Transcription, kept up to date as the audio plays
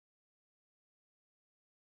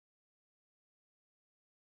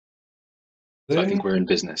So I Then think we're in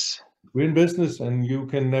business. we're in business and you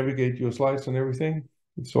can navigate your slides and everything.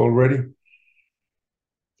 It's all ready.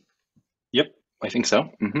 Yep, I think so.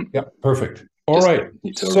 Yeah, perfect. All Just right.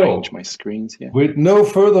 need to arrange So my screens here. with no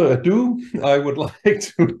further ado, I would like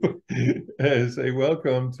to say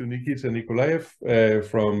welcome to Nikita Nikolaev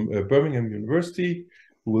from Birmingham University,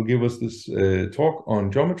 who will give us this talk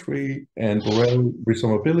on geometry and Borel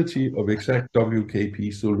resummability of exact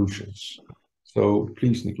WKP solutions. So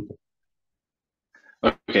please, Nikita.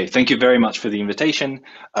 Okay, thank you very much for the invitation.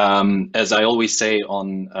 As I always say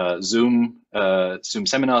on Zoom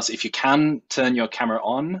seminars, if you can turn your camera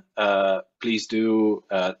on, please do,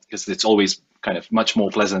 because it's always kind of much more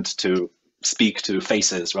pleasant to speak to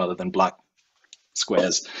faces rather than black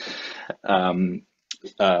squares.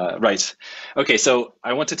 Right. Okay, so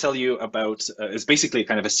I want to tell you about, it's basically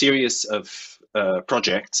kind of a series of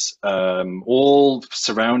projects, all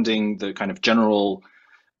surrounding the kind of general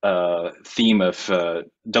theme of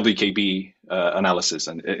WKB analysis,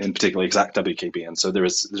 and in particular exact WKB. And so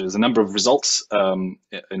there's a number of results,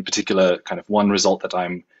 in particular kind of one result that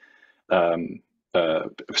I'm,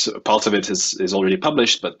 part of it is already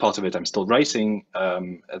published, but part of it I'm still writing,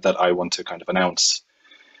 that I want to kind of announce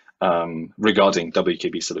regarding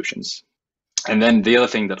WKB solutions. And then the other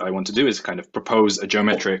thing that I want to do is kind of propose a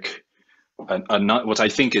geometric, what I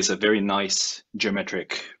think is a very nice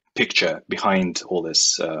geometric picture behind all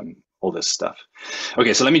this stuff.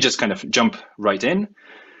 Okay, so let me just kind of jump right in.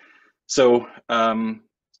 So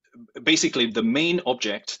basically, the main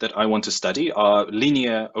object that I want to study are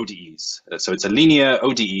linear ODEs. So it's a linear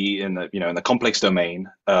ODE in the in the complex domain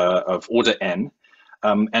of order n,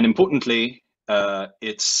 and importantly,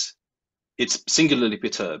 it's singularly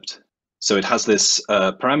perturbed. So it has this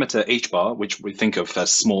parameter h bar, which we think of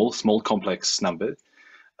as small complex number,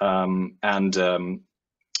 and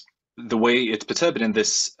the way it's perturbed in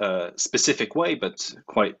this specific way, but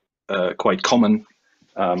quite common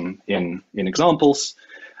in examples,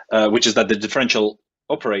 which is that the differential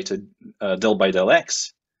operator del by del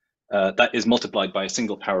x that is multiplied by a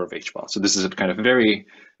single power of h bar. So this is a kind of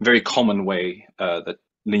very common way that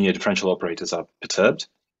linear differential operators are perturbed.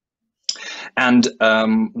 And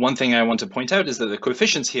one thing I want to point out is that the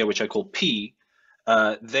coefficients here, which I call p,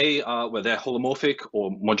 they're holomorphic, or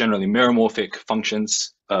more generally meromorphic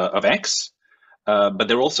functions of x, but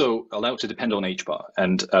they're also allowed to depend on h bar.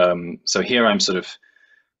 And so here I'm sort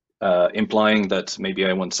of implying that maybe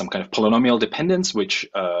I want some kind of polynomial dependence, which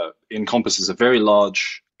encompasses a very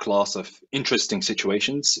large class of interesting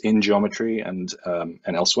situations in geometry and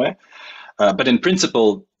elsewhere. But in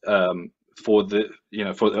principle, for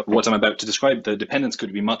what I'm about to describe, the dependence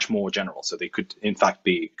could be much more general. So they could, in fact,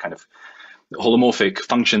 be kind of holomorphic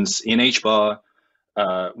functions in h bar,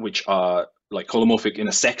 which are like holomorphic in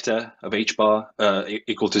a sector of h bar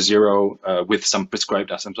equal to 0 with some prescribed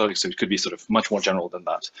asymptotic. So it could be sort of much more general than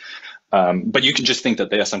that. But you can just think that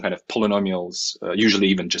they are some kind of polynomials, usually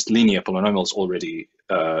even just linear polynomials already,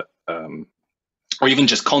 or even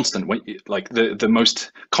just constant. Like the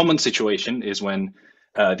most common situation is when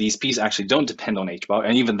these p's actually don't depend on h bar,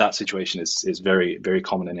 and even that situation is very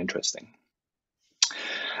common and interesting.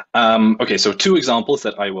 Okay, so two examples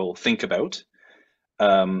that I will think about.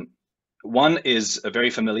 One is a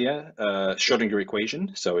very familiar Schrodinger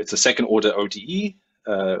equation. So it's a second order ODE.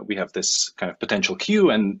 We have this kind of potential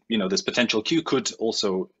Q, and this potential Q could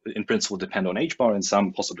also, in principle, depend on h bar in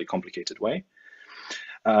some possibly complicated way.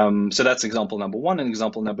 So that's example number one. And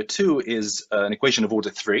example number two is an equation of order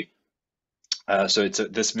 3. So it's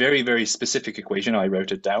this very specific equation. I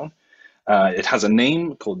wrote it down. It has a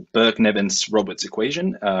name called Burke-Nevins-Roberts equation.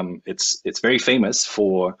 It's very famous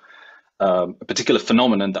for a particular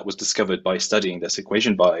phenomenon that was discovered by studying this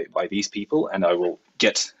equation by these people, and I will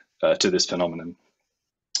get to this phenomenon.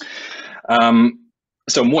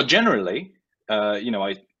 So more generally,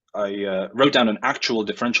 I wrote down an actual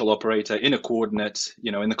differential operator in a coordinate,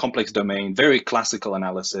 in the complex domain, very classical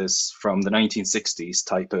analysis from the 1960s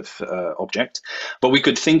type of object. But we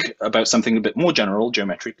could think about something a bit more general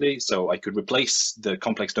geometrically. So I could replace the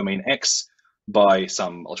complex domain X by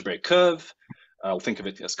some algebraic curve. I'll think of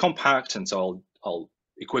it as compact, and so I'll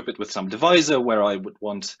equip it with some divisor where I would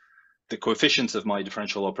want the coefficients of my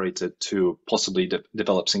differential operator to possibly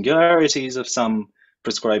develop singularities of some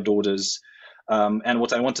prescribed orders. And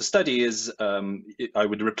what I want to study is I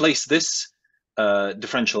would replace this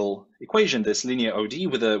differential equation, this linear ODE,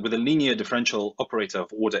 with a linear differential operator of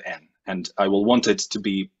order n, and I will want it to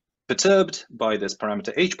be perturbed by this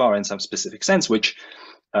parameter h bar in some specific sense, which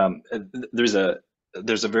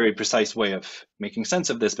there's a very precise way of making sense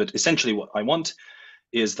of this, but essentially what I want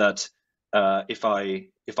is that if I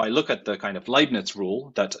if I look at the kind of Leibniz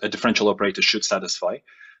rule that a differential operator should satisfy,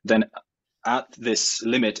 then at this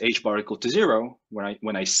limit h bar equal to 0,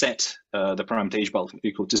 when I set the parameter h bar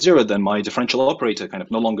equal to 0, then my differential operator kind of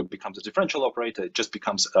no longer becomes a differential operator. It just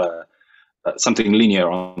becomes something linear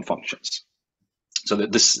on functions. So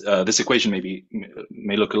that this equation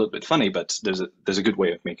may look a little bit funny, but there's a good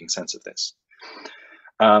way of making sense of this.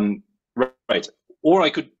 Right. Or I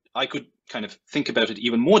could kind of think about it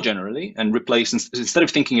even more generally and replace, instead of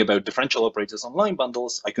thinking about differential operators on line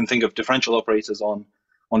bundles, I can think of differential operators on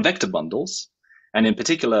vector bundles, and in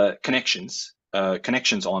particular connections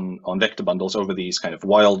on vector bundles over these kind of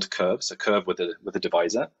wild curves, a curve with a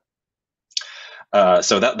divisor.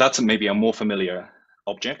 So that's maybe a more familiar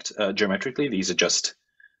object geometrically. These are just,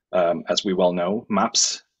 as we well know,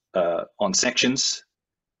 maps on sections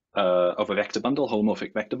of a vector bundle,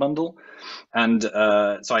 homomorphic vector bundle. And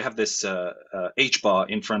so I have this h bar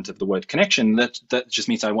in front of the word connection. That just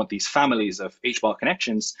means I want these families of h bar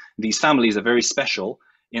connections. These families are very special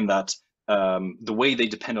in that the way they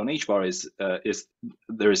depend on h bar is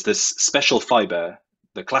there is this special fiber,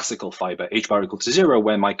 the classical fiber h bar equal to 0,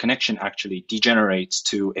 where my connection actually degenerates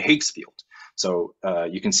to a Higgs field. So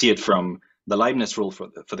you can see it from the Leibniz rule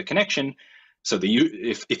for the connection. So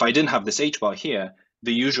if I didn't have this h bar here,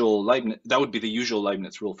 that would be the usual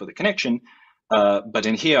Leibniz rule for the connection. But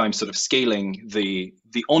in here, I'm sort of scaling the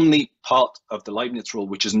only part of the Leibniz rule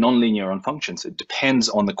which is nonlinear on functions. It depends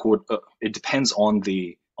on the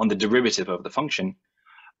derivative of the function.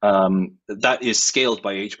 That is scaled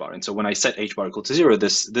by h bar. And so when I set h bar equal to 0,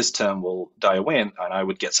 this term will die away, and I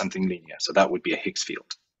would get something linear. So that would be a Higgs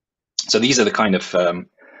field. So these are the kind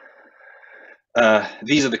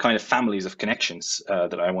of families of connections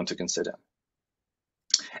that I want to consider.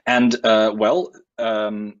 And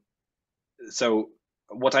so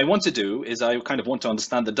what I want to do is I kind of want to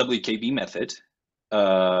understand the WKB method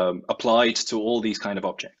applied to all these kind of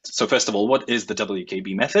objects. So first of all, what is the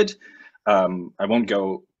WKB method? I won't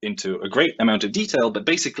go into a great amount of detail, but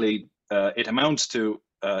basically it amounts to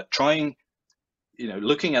trying,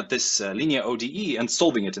 looking at this linear ODE and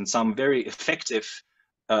solving it in some very effective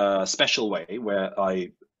special way, where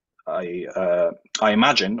I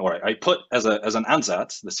imagine, or I put as an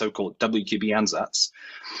ansatz, the so-called WQB ansatz,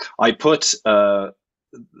 I put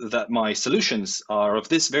that my solutions are of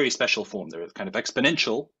this very special form. They're kind of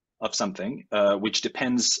exponential of something, which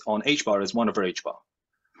depends on h bar as 1 over h bar.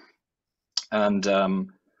 And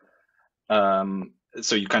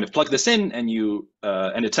so you kind of plug this in, and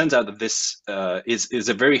and it turns out that this is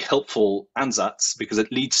a very helpful ansatz, because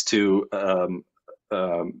it leads to a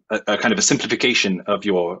kind of a simplification of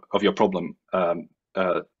your problem,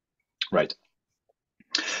 right?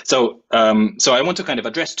 So I want to kind of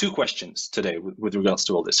address two questions today with regards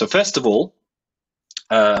to all this. So first of all,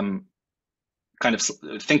 kind of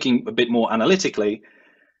thinking a bit more analytically,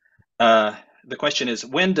 the question is,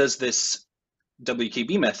 when does this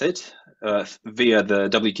WKB method via the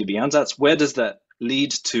WKB ansatz, where does that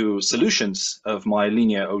lead to solutions of my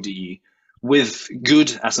linear ODE with good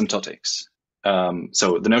asymptotics?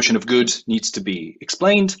 So the notion of good needs to be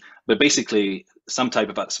explained, but basically some type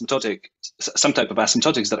of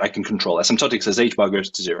asymptotics that I can control. Asymptotics as h bar goes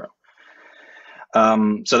to 0.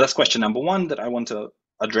 So that's question number one that I want to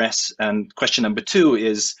address. And question number two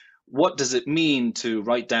is, what does it mean to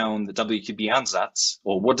write down the WQB ansatz,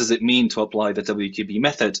 or what does it mean to apply the WQB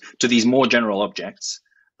method to these more general objects,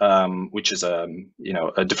 which is a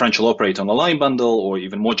differential operator on a line bundle, or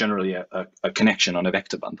even more generally a connection on a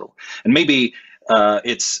vector bundle? And maybe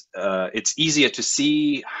it's easier to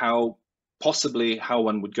see how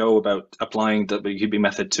one would go about applying the WQB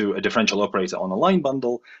method to a differential operator on a line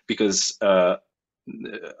bundle, because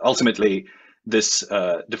ultimately this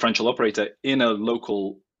differential operator in a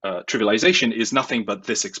local trivialization is nothing but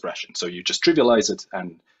this expression. So you just trivialize it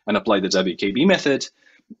and apply the WKB method,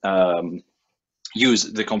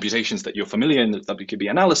 use the computations that you're familiar in the WKB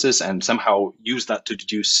analysis, and somehow use that to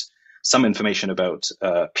deduce some information about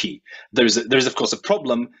P. There's of course a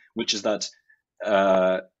problem, which is that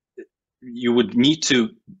you would need to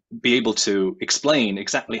be able to explain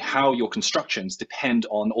exactly how your constructions depend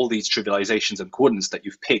on all these trivializations and coordinates that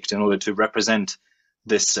you've picked in order to represent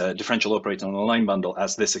this differential operator on a line bundle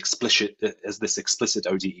as this explicit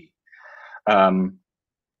ODE.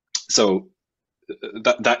 So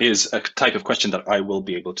that is a type of question that I will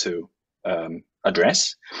be able to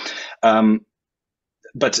address.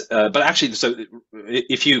 But actually, so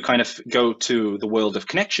if you kind of go to the world of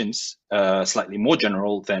connections, slightly more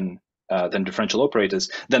general than differential operators,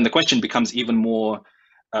 then the question becomes even more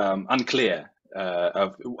unclear.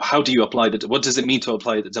 Of how do you apply that? What does it mean to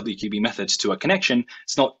apply the WQB method to a connection?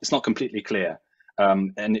 It's not completely clear.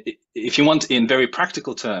 And if you want, in very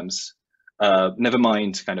practical terms, never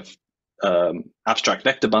mind kind of abstract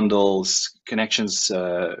vector bundles, connections,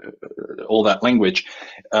 all that language.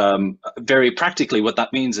 Very practically, what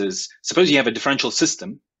that means is, suppose you have a differential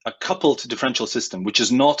system, a coupled differential system, which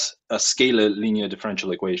is not a scalar linear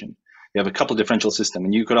differential equation. You have a coupled differential system,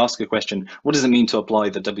 and you could ask a question: what does it mean to apply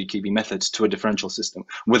the WKB method to a differential system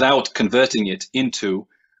without converting it into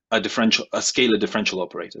a scalar differential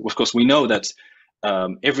operator? Of course, we know that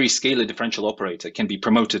every scalar differential operator can be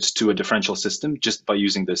promoted to a differential system just by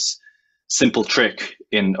using this simple trick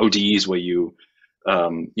in ODEs where you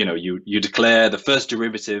declare the first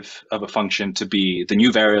derivative of a function to be the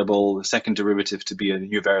new variable, the second derivative to be a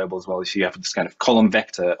new variable as well. If you have this kind of column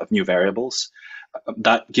vector of new variables,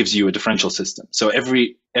 that gives you a differential system. So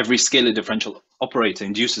every scalar differential operator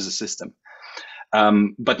induces a system,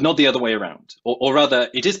 but not the other way around. Or rather,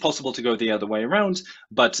 it is possible to go the other way around,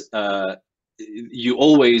 but you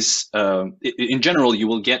always, in general, you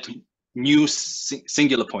will get new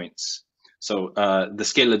singular points. So the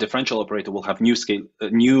scalar differential operator will have new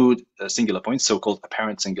singular points, so-called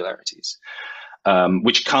apparent singularities,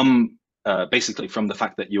 which come basically from the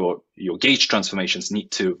fact that your gauge transformations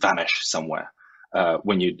need to vanish somewhere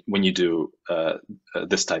when you do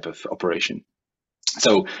this type of operation.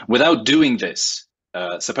 So without doing this,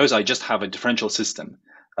 suppose I just have a differential system.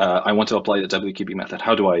 I want to apply the WKB method.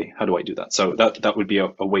 How do I do that? So that would be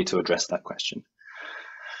a way to address that question.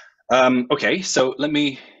 Okay, so let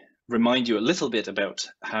me remind you a little bit about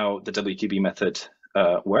how the WKB method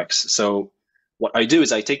works. So what I do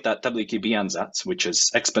is I take that WKB ansatz, which is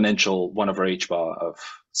exponential 1 over h bar of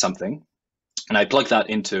something, and I plug that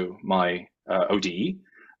into my ODE.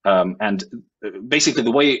 And basically,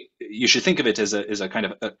 the way you should think of it is a kind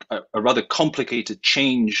of a rather complicated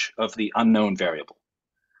change of the unknown variable.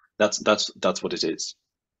 That's what it is.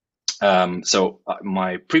 So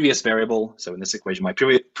my previous variable, so in this equation, my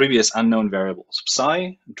previous unknown variable is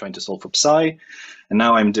psi. I'm trying to solve for psi, and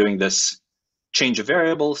now I'm doing this change of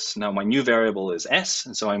variables. Now my new variable is s,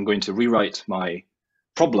 and so I'm going to rewrite my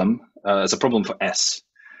problem as a problem for s.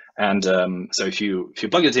 And so if you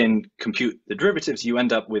plug it in, compute the derivatives, you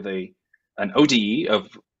end up with an ODE of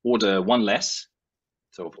order 1 less,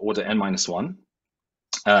 so of order n-1,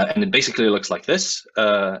 and it basically looks like this.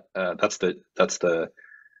 That's the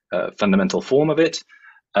fundamental form of it.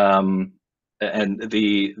 And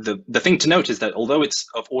the thing to note is that although it's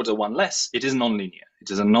of order 1 less, it is nonlinear.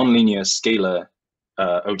 It is a nonlinear scalar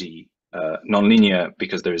ODE. Nonlinear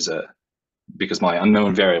because my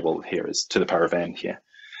unknown variable here is to the power of n here.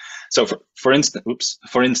 So for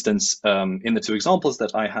instance, in the two examples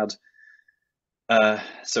that I had,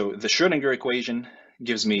 so the Schrödinger equation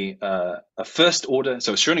gives me a first order.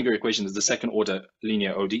 So Schrödinger equation is the second order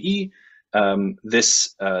linear ODE.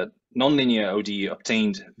 This nonlinear ODE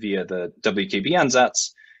obtained via the WKB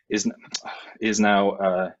ansatz is now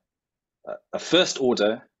a first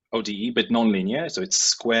order ODE, but nonlinear. So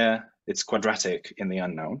it's quadratic in the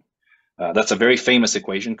unknown. That's a very famous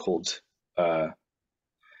equation called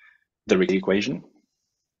the Riccati equation,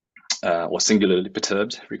 or singularly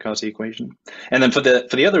perturbed Riccati equation. And then for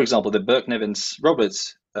the other example, the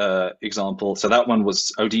Burke-Nevins-Roberts example, so that one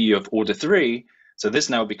was ODE of order 3. So this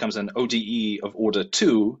now becomes an ODE of order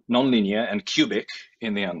 2, nonlinear and cubic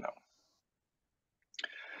in the unknown.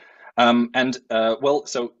 Well,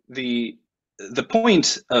 so the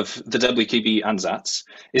point of the WKB ansatz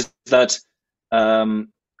is that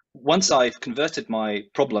once I've converted my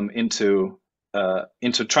problem into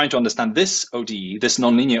trying to understand this ODE, this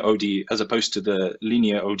nonlinear ODE, as opposed to the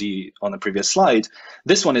linear ODE on the previous slide,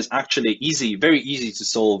 this one is actually very easy to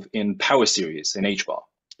solve in power series in h bar.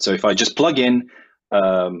 So if I just plug in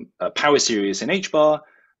a power series in h bar,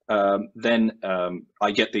 then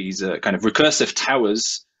I get these kind of recursive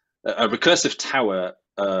towers, a recursive tower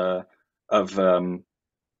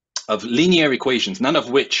of linear equations, none of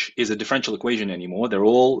which is a differential equation anymore. They're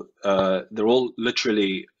all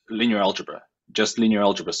literally linear algebra, just linear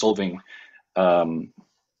algebra solving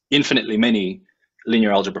infinitely many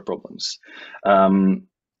linear algebra problems.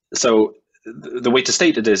 So the way to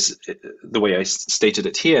state it is the way I stated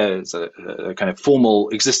it here is a kind of formal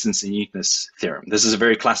existence and uniqueness theorem. This is a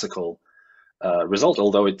very classical result,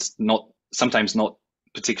 although it's sometimes not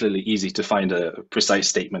particularly easy to find a precise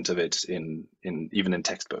statement of it even in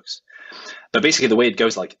textbooks. But basically the way it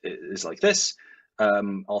goes is like this.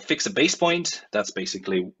 I'll fix a base point. That's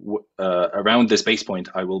basically around this base point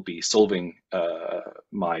I will be solving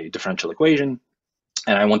my differential equation,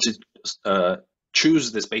 and I want to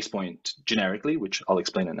choose this base point generically, which I'll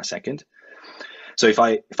explain in a second. So if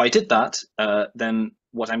I did that, then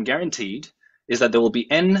what I'm guaranteed is that there will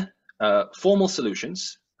be n formal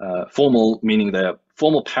solutions, formal meaning they're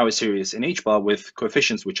formal power series in H bar with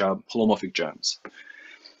coefficients which are holomorphic germs.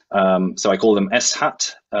 So I call them S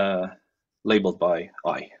hat, labeled by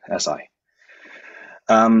I, Si.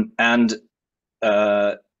 And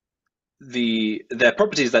their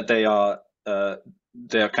properties that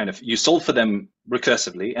they're kind of, you solve for them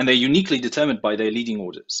recursively, and they're uniquely determined by their leading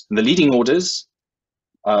orders. And the leading orders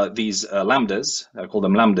are these lambdas. I call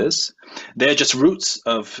them lambdas. They're just roots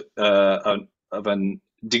of a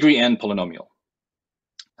degree n polynomial.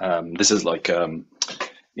 This is like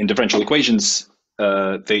in differential equations,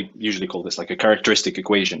 they usually call this like a characteristic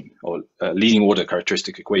equation, or a leading order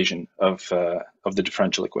characteristic equation of the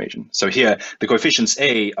differential equation. So here, the coefficients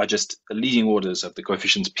A are just leading orders of the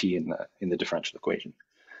coefficients P in the differential equation.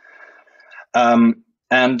 So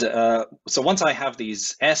once I have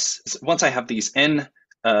these n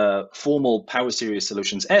formal power series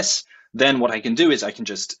solutions S, then what I can do is I can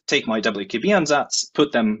just take my WKB ansatz,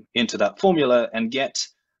 put them into that formula, and get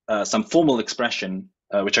some formal expression,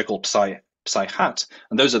 which I call psi hat,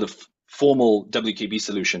 and those are the formal WKB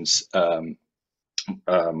solutions. Those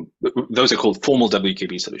are called formal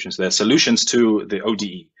WKB solutions. They're solutions to the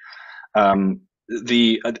ODE.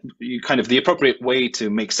 The appropriate way to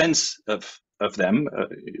make sense of them,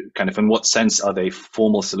 kind of in what sense are they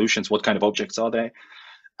formal solutions? What kind of objects are they?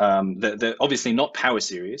 They're obviously not power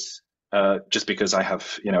series, just because I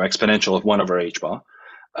have exponential of 1 over h bar.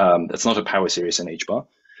 That's not a power series in h bar.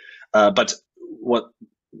 But what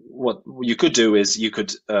you could do is you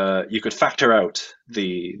could factor out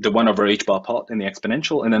the 1 over h bar part in the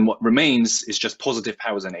exponential, and then what remains is just positive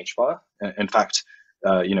powers in h bar. In fact,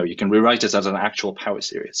 you can rewrite it as an actual power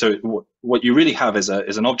series. So what you really have is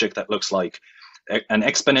an object that looks like an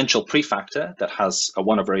exponential prefactor that has a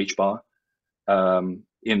 1 over h bar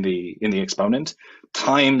in the exponent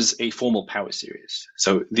times a formal power series.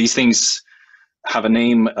 So these things have a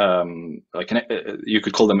name, you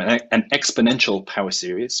could call them an exponential power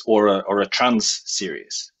series or a trans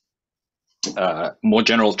series. More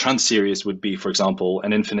general trans series would be, for example,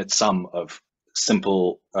 an infinite sum of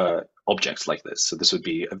simple objects like this. So this would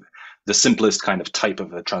be the simplest kind of type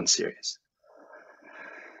of a trans series.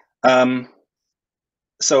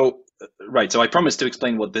 So I promised to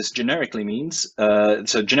explain what this generically means.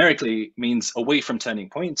 So generically means away from turning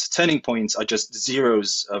points. Turning points are just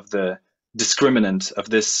zeros of the discriminant of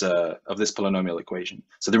this polynomial equation.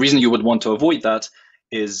 So the reason you would want to avoid that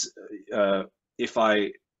is if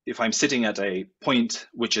I'm sitting at a point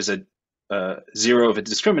which is a zero of a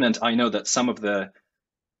discriminant, I know that some of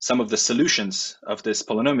the solutions of this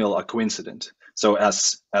polynomial are coincident. So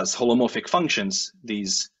as holomorphic functions,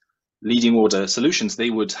 these leading order solutions, they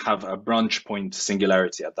would have a branch point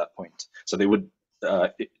singularity at that point. So they would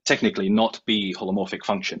technically not be holomorphic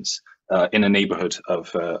functions in a neighborhood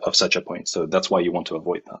of such a point. So that's why you want to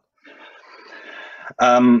avoid that.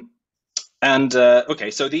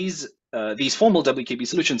 Okay, so these formal WKB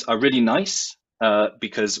solutions are really nice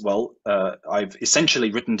because, well, I've essentially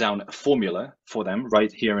written down a formula for them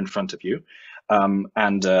right here in front of you.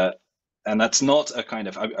 And that's not a kind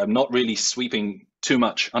of, I'm not really sweeping too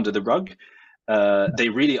much under the rug. They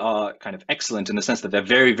really are kind of excellent in the sense that they're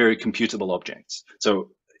very, very computable objects.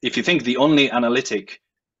 So if you think the only analytic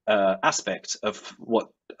aspect of what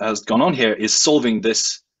has gone on here is solving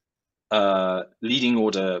this leading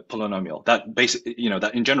order polynomial, that basically,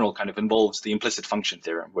 that in general kind of involves the implicit function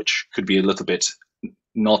theorem, which could be a little bit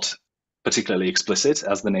not particularly explicit,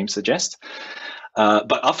 as the name suggests.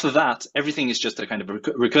 But after that, everything is just a kind of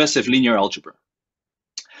recursive linear algebra.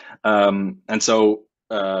 And so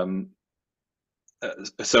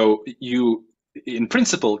you, in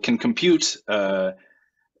principle, can compute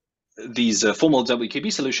these formal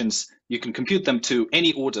WKB solutions. You can compute them to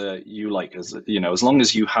any order you like, as long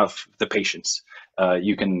as you have the patience.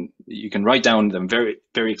 You can write down them very,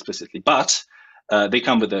 very explicitly, but they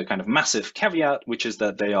come with a kind of massive caveat, which is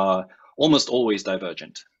that they are almost always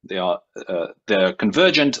divergent. They're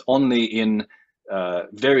convergent only in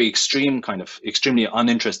very extreme, kind of extremely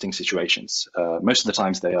uninteresting situations. Most of the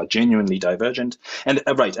times they are genuinely divergent. And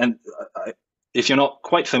if you're not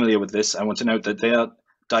quite familiar with this, I want to note that they are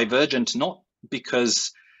divergent not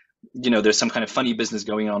because there's some kind of funny business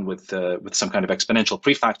going on with some kind of exponential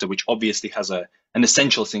prefactor, which obviously has an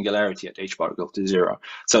essential singularity at h bar equal to 0.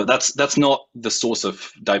 So that's not the source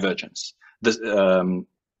of divergence. This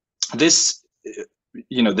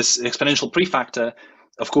exponential prefactor,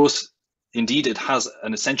 of course, indeed, it has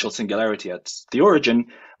an essential singularity at the origin,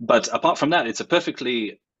 but apart from that, it's a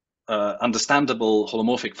perfectly understandable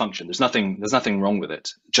holomorphic function. There's nothing wrong with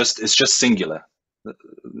it. It's just singular.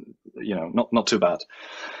 Not too bad.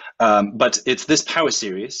 But it's this power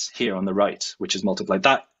series here on the right, which is multiplied.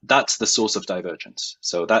 That's the source of divergence.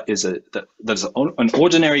 So that's an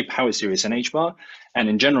ordinary power series in H bar, and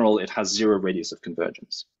in general, it has zero radius of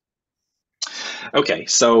convergence. Okay,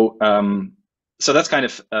 so that's kind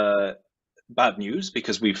of bad news,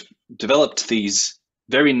 because we've developed these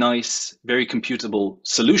very nice, very computable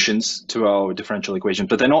solutions to our differential equation,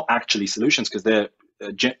 but they're not actually solutions because they're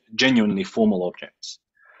genuinely formal objects.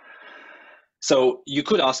 So you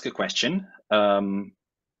could ask a question, can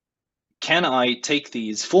I take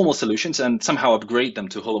these formal solutions and somehow upgrade them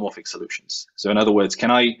to holomorphic solutions? So in other words,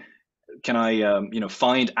 can I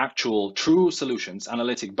find actual true solutions,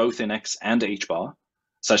 analytic both in X and H bar,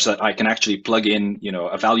 such that I can actually plug in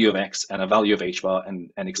a value of X and a value of H bar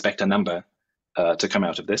and expect a number to come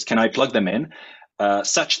out of this? Can I plug them in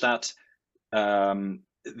such that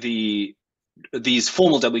these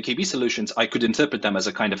formal WKB solutions, I could interpret them as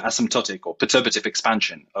a kind of asymptotic or perturbative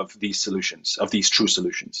expansion of these solutions, of these true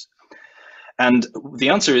solutions? And the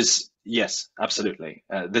answer is yes, absolutely.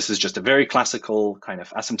 This is just a very classical kind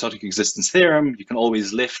of asymptotic existence theorem. You can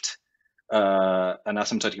always lift an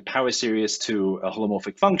asymptotic power series to a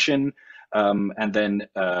holomorphic function, and then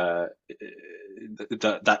that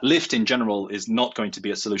lift in general is not going to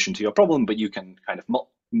be a solution to your problem, but you can kind of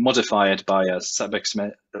modify it by a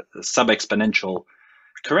sub-exponential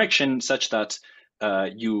correction such that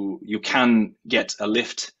you can get a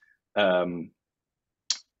lift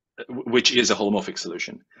which is a holomorphic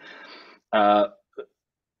solution. The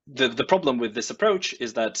problem with this approach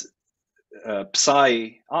is that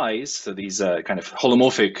psi i's, so these kind of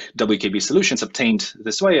holomorphic WKB solutions obtained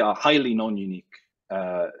this way, are highly non-unique,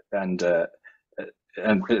 and they're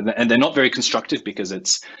not very constructive, because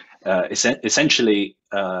it's essentially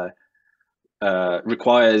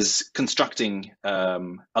requires constructing a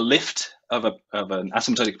lift of an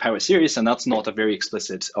asymptotic power series, and that's not a very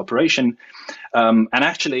explicit operation. And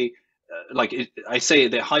actually, I say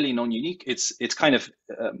they're highly non-unique. It's kind of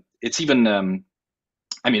it's even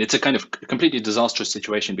it's a kind of completely disastrous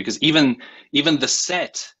situation, because even the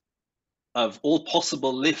set of all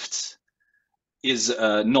possible lifts is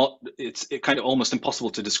not. It's kind of almost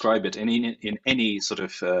impossible to describe it in any sort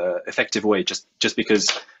of effective way, just because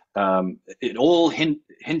it all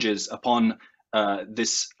hinges upon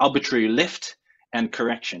this arbitrary lift and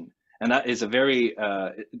correction. And that is a very,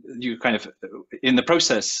 you kind of, in the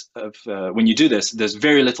process of, when you do this, there's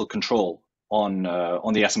very little control on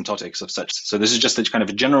the asymptotics of such. So this is just a kind of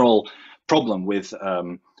a general problem with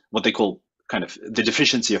what they call kind of the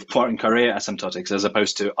deficiency of Poincaré asymptotics, as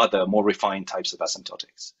opposed to other more refined types of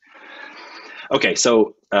asymptotics. Okay,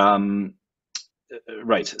 so,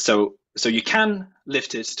 right, so you can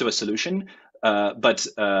lift it to a solution, but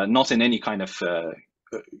not in any kind of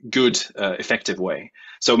good, effective way.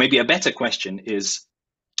 So maybe a better question is,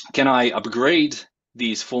 can I upgrade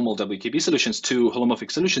these formal WKB solutions to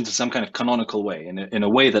holomorphic solutions in some kind of canonical way, in a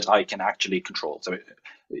way that I can actually control? So,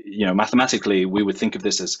 mathematically, we would think of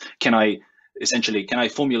this as, can I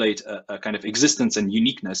formulate a kind of existence and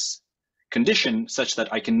uniqueness condition such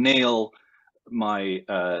that I can nail my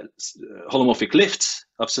holomorphic lifts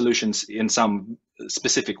of solutions in some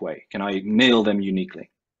specific way? Can I nail them uniquely?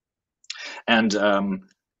 And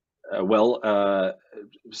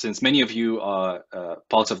since many of you are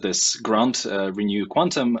part of this grant,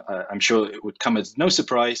 ReNewQuantum, I'm sure it would come as no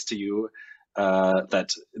surprise to you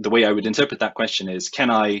that the way I would interpret that question is,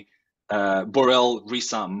 can I Borel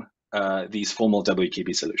resum these formal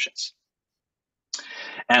WKB solutions?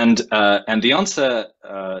 And the answer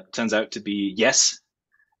turns out to be yes,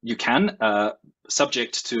 you can,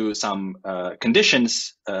 subject to some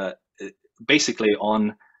conditions, basically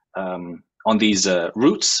on these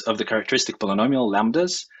roots of the characteristic polynomial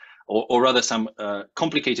lambdas, or rather some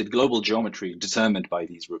complicated global geometry determined by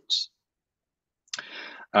these roots.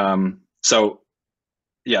 So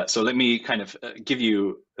let me kind of give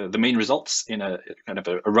you the main results in a kind of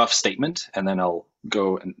a rough statement, and then I'll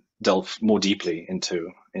go and delve more deeply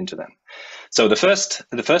into them. So the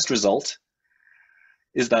first result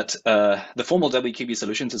is that the formal WKB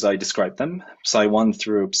solutions, as I described them, psi1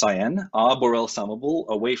 through psi-n, are Borel summable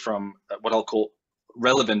away from what I'll call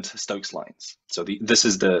relevant Stokes lines. So this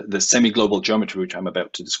is the semi-global geometry which I'm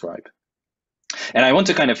about to describe. And I want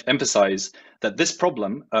to kind of emphasize that this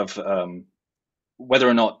problem of whether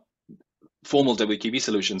or not formal WKB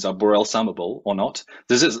solutions are Borel summable or not,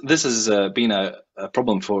 this has been a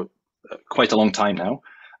problem for quite a long time now,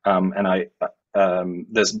 and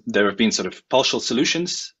there have been sort of partial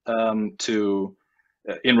solutions to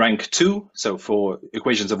in rank 2, so for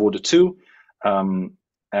equations of order 2,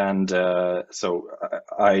 so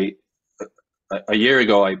I a year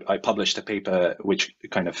ago, I published a paper which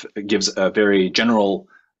kind of gives a very general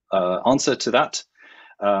answer to that.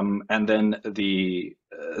 And then the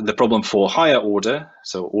problem for higher order,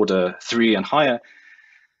 so order 3 and higher,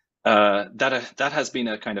 that has been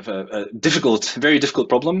a kind of a very difficult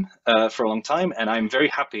problem for a long time, and I'm very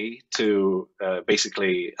happy to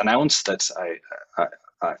basically announce that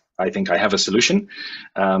I think I have a solution,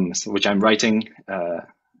 which I'm writing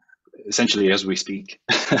essentially as we speak.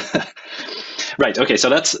 Right. Okay. So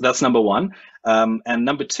that's number one, and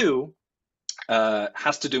number two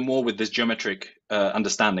has to do more with this geometric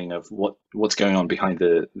understanding of what's going on behind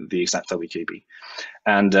the exact WKB.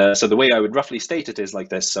 And so the way I would roughly state it is like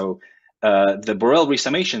this. So the Borel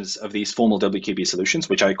resummations of these formal WKB solutions,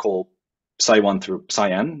 which I call psi1 through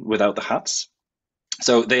psi-n without the hats,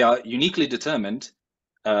 so they are uniquely determined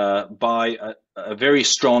by a very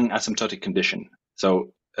strong asymptotic condition.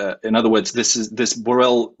 So in other words, this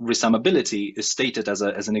Borel resummability is stated as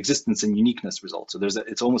an existence and uniqueness result. So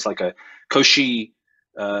it's almost like a Cauchy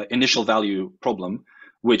initial value problem,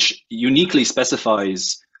 which uniquely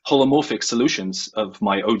specifies holomorphic solutions of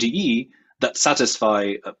my ODE that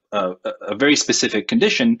satisfy a very specific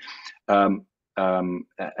condition, and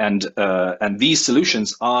these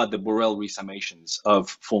solutions are the Borel resummations of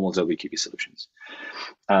formal WKB solutions.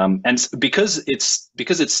 And because it's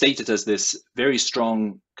stated as this very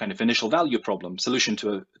strong kind of initial value problem, solution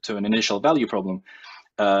to an initial value problem,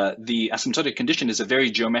 the asymptotic condition is a very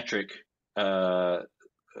geometric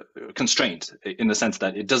constraint, in the sense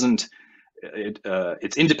that it doesn't.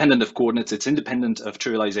 It's independent of coordinates. It's independent of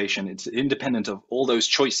trivialization. It's independent of all those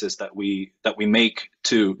choices that we make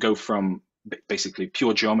to go from basically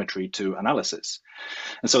pure geometry to analysis.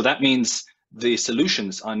 And so that means the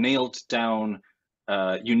solutions are nailed down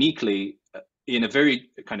uniquely in a very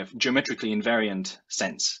kind of geometrically invariant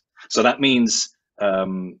sense. So that means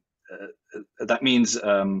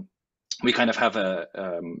we kind of have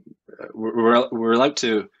we're allowed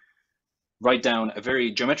to write down a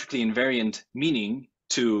very geometrically invariant meaning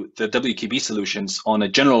to the WKB solutions on a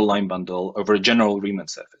general line bundle over a general Riemann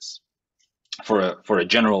surface for a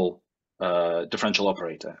general differential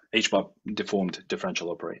operator, H-bar deformed differential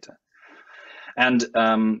operator. And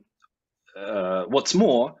what's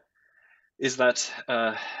more is that,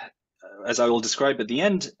 as I will describe at the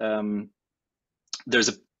end, there's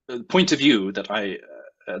a point of view that I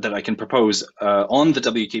can propose on the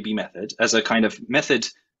WKB method as a kind of method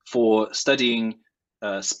for studying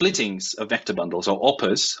splittings of vector bundles, or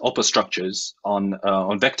OPA structures on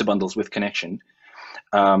vector bundles with connection.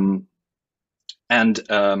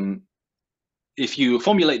 If you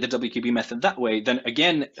formulate the WKB method that way, then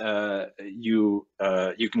again you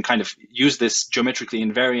can kind of use this geometrically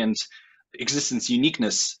invariant existence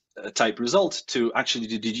uniqueness type result to actually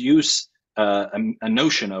deduce a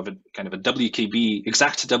notion of a kind of a WKB,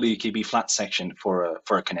 exact WKB flat section for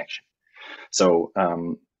a connection. So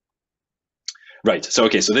right. So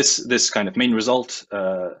okay. So this kind of main result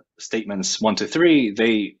statements 1 to 3,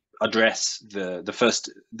 they address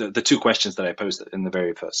the two questions that I posed in the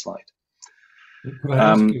very first slide.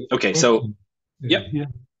 Okay. So yeah.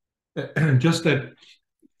 Just that.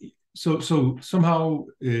 So somehow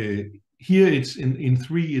here it's in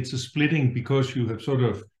 3, it's a splitting because you have sort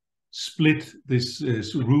of split this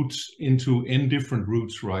roots into n different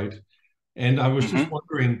roots, right? And I was just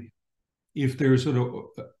wondering if there's sort of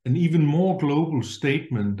an even more global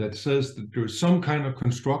statement that says that there's some kind of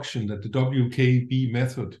construction that the WKB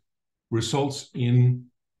method results in,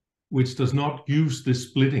 which does not use this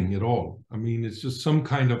splitting at all. I mean, it's just some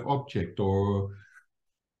kind of object, or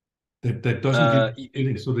that doesn't give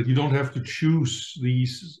splitting, so that you don't have to choose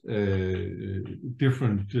these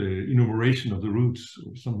different enumeration of the roots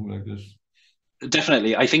or something like this.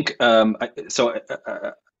 Definitely. I think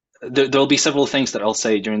there'll be several things that I'll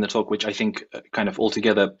say during the talk, which I think kind of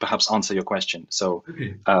altogether perhaps answer your question. So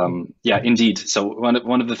okay. Yeah, indeed. So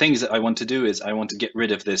one of the things that I want to do is I want to get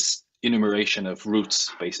rid of this enumeration of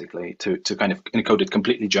roots, basically, to kind of encode it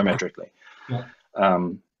completely geometrically. Yeah.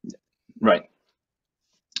 Right.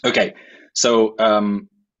 Okay. So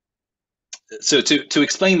to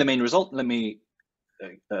explain the main result, let me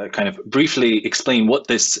kind of briefly explain what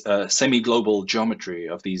this semi-global geometry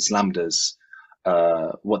of these lambdas,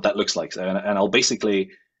 what that looks like. And I'll basically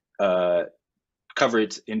cover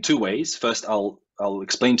it in 2 ways. First, I'll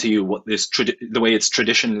explain to you what the way it's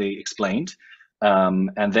traditionally explained,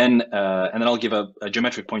 and then I'll give a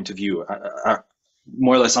geometric point of view,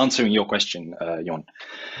 more or less answering your question, Jon.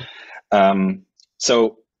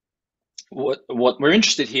 So what we're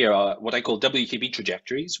interested here are what I call WKB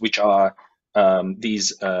trajectories, which are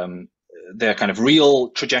they're kind of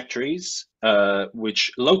real trajectories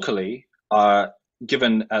which locally are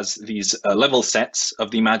given as these level sets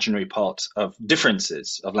of the imaginary part of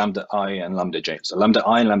differences of lambda I and lambda j. So lambda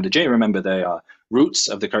I and lambda j, remember, they are roots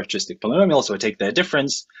of the characteristic polynomial. So I take their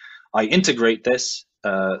difference, I integrate this,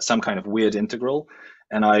 some kind of weird integral,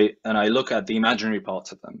 and I look at the imaginary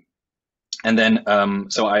parts of them. And then,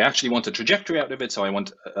 so I actually want a trajectory out of it. So I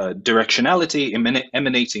want directionality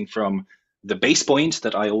emanating from the base point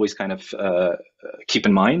that I always kind of keep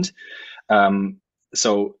in mind.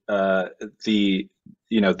 So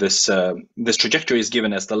this trajectory is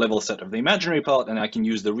given as the level set of the imaginary part, and I can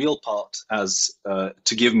use the real part as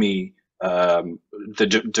to give me the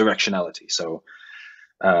directionality. So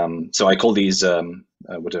so I call these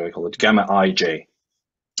what do I call it? Gamma ij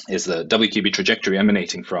is the WKB trajectory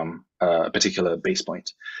emanating from a particular base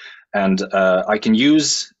point. And I can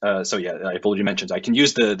use, so yeah, I've already mentioned, I can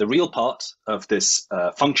use the real part of this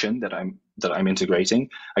function that I'm integrating.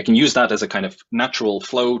 I can use that as a kind of natural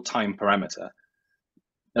flow time parameter.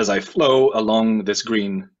 As I flow along this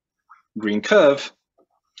green curve,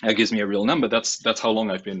 that gives me a real number. That's how long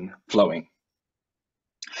I've been flowing.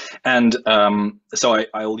 And so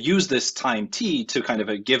I'll use this time t to kind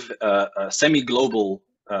of give a semi-global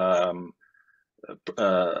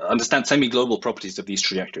understand semi-global properties of these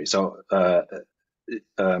trajectories. So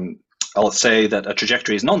I'll say that a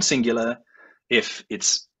trajectory is non-singular if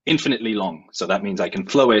it's infinitely long. So that means I can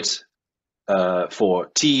flow it for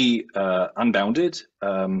t unbounded,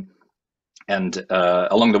 and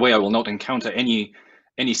along the way I will not encounter any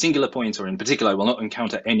singular points, or in particular I will not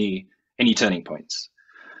encounter any turning points.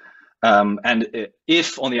 And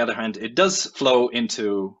if, on the other hand, it does flow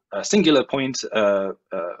into a singular point, a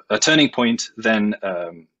turning point, then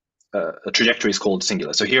a trajectory is called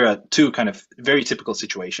singular. So here are two kind of very typical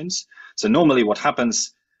situations. So normally what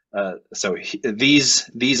happens,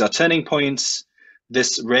 these are turning points.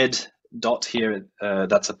 This red dot here,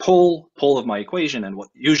 that's a pole of my equation. And what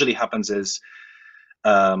usually happens is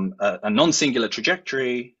a non-singular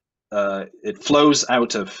trajectory, it flows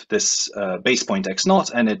out of this base point x naught,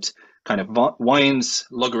 and it kind of winds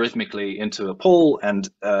logarithmically into a pole, and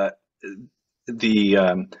the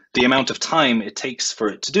amount of time it takes for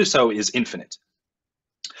it to do so is infinite.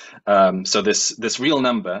 So this real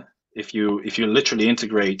number, if you literally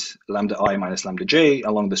integrate lambda I minus lambda j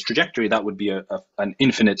along this trajectory, that would be an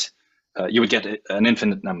infinite. You would get an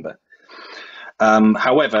infinite number.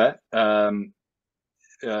 However,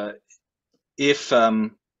 if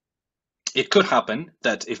it could happen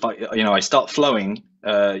that if I start flowing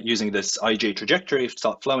using this ij trajectory,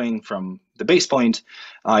 start flowing from the base point,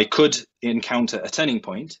 I could encounter a turning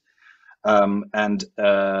point, and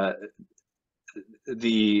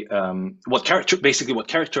what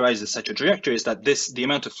characterizes such a trajectory is that the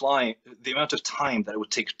amount of time that it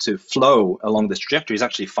would take to flow along this trajectory is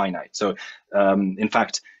actually finite. So in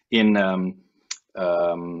fact, in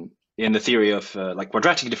the theory of like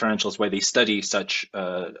quadratic differentials, where they study such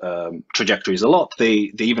trajectories a lot,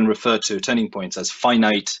 they even refer to turning points as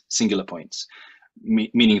finite singular points,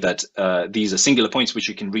 meaning that these are singular points which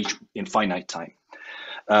you can reach in finite time.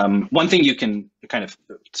 One thing you can kind of,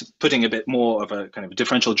 putting a bit more of a kind of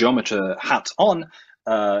differential geometer hat on,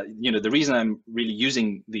 the reason I'm really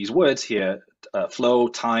using these words here, flow,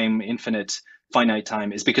 time, infinite, finite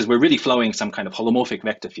time, is because we're really flowing some kind of holomorphic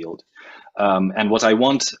vector field. And what I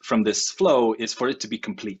want from this flow is for it to be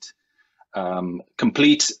complete.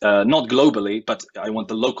 Complete, not globally, but I want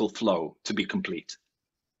the local flow to be complete.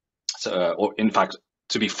 So, or in fact,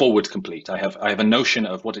 to be forward complete. I have a notion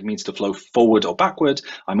of what it means to flow forward or backward.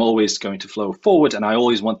 I'm always going to flow forward, and I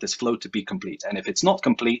always want this flow to be complete. And if it's not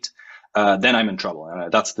complete, then I'm in trouble.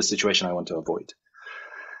 That's the situation I want to avoid.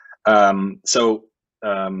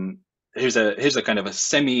 Here's a kind of a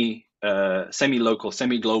semi-local,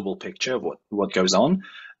 semi-global picture of what goes on.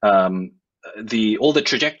 All the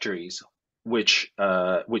trajectories which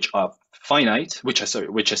are finite, which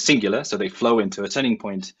are singular, so they flow into a turning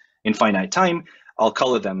point in finite time, I'll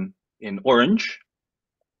color them in orange.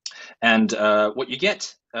 And what you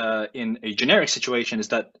get in a generic situation is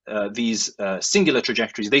that these singular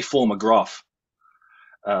trajectories, they form a graph.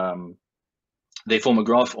 They form a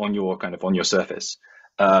graph on your surface.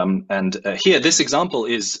 Here, this example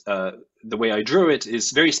is, the way I drew it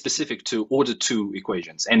is very specific to order 2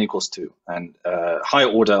 equations, n equals 2, and higher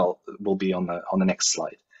order will be on the next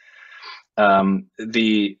slide.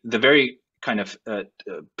 The very kind of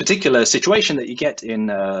particular situation that you get in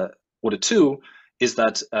order 2 is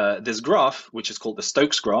that this graph, which is called the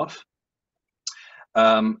Stokes graph,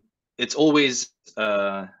 it's always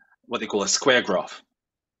what they call a square graph.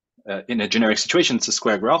 In a generic situation, it's a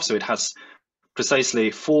square graph, so it has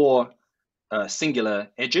precisely 4 singular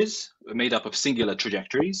edges made up of singular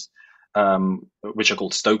trajectories. which are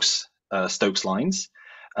called Stokes lines,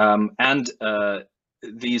 and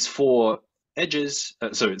these four edges.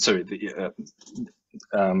 So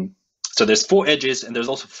there's four edges, and there's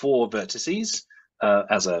also four vertices,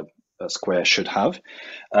 as a square should have,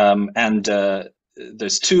 and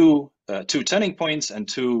there's two turning points and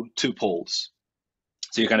two poles.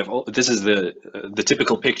 So you kind of, this is the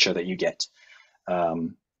typical picture that you get.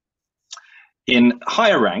 In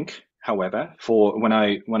higher rank, however, for when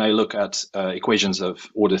I look at equations of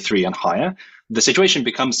order 3 and higher, the situation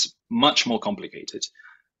becomes much more complicated,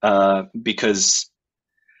 because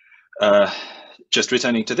just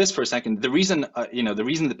returning to this for a second, the reason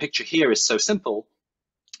the picture here is so simple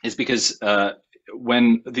is because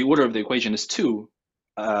when the order of the equation is 2,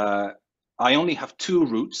 I only have two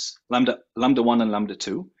roots, lambda 1 and lambda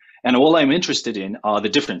 2, and all I'm interested in are the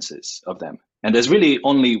differences of them. And there's really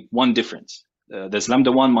only one difference. There's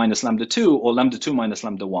lambda 1 minus lambda 2, or lambda 2 minus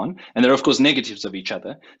lambda 1, and they're of course negatives of each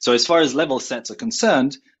other. So as far as level sets are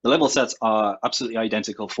concerned, the level sets are absolutely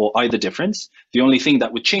identical for either difference. The only thing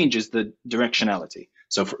that would change is the directionality.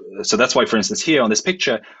 So that's why, for instance, here on this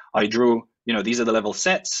picture, I drew, these are the level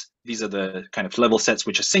sets. These are the kind of level sets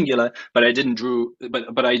which are singular, but I didn't draw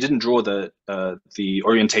the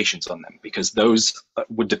orientations on them, because those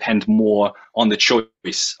would depend more on the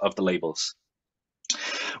choice of the labels.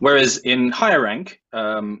 Whereas in higher rank,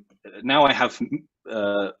 now I have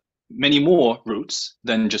many more roots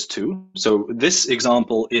than just 2. So this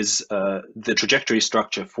example is the trajectory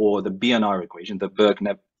structure for the BNR equation, the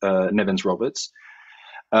Berg-Nevins-Roberts.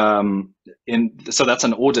 So that's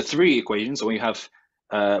an order 3 equation. So we have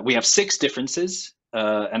 6 differences,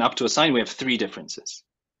 and up to a sign we have 3 differences.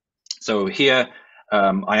 So here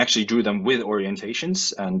I actually drew them with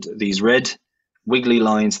orientations, and these red wiggly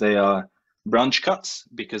lines, they are branch cuts,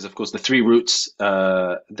 because of course the 3 roots,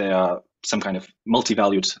 they are some kind of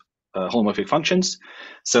multi-valued holomorphic functions.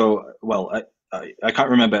 So, well, I can't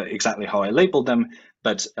remember exactly how I labeled them,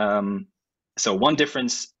 but so one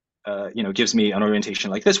difference gives me an orientation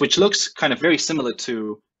like this, which looks kind of very similar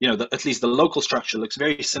to, at least the local structure looks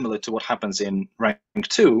very similar to what happens in rank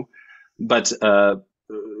 2, but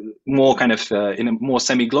more kind of in a more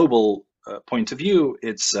semi-global point of view,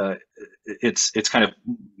 it's kind of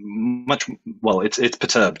much, well, it's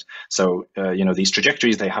perturbed. So these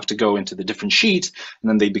trajectories, they have to go into the different sheet, and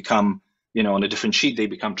then they become, on a different sheet, they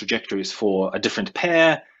become trajectories for a different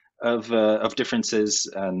pair of differences,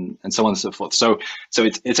 and so on and so forth. So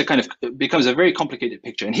it's a kind of, it becomes a very complicated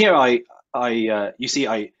picture. And here you see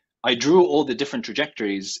I drew all the different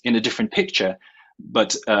trajectories in a different picture,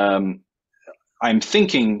 but I'm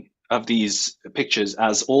thinking of these pictures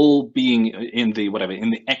as all being in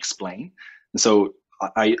the X plane. And so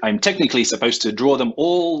I'm technically supposed to draw them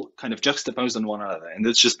all kind of juxtaposed on one another, and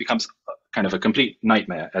this just becomes kind of a complete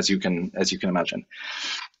nightmare, as you can imagine.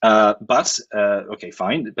 But okay,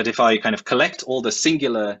 fine. But if I kind of collect all the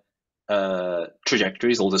singular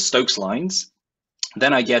trajectories, all the Stokes lines,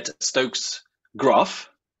 then I get Stokes graph,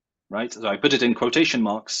 right? So I put it in quotation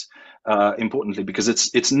marks, importantly, because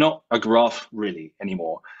it's not a graph really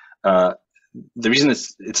anymore. The reason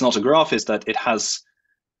it's not a graph is that it has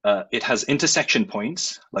intersection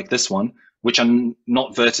points like this one, which are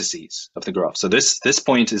not vertices of the graph. So this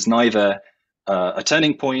point is neither a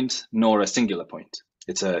turning point nor a singular point.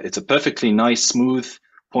 It's a perfectly nice, smooth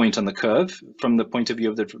point on the curve from the point of view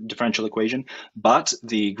of the differential equation, but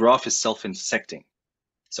the graph is self-intersecting.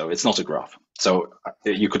 So it's not a graph. So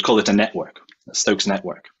you could call it a network, a Stokes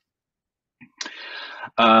network.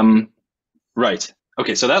 Right.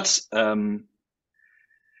 Okay, so that's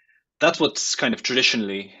what's kind of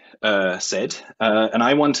traditionally said, and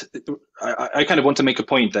I kind of want to make a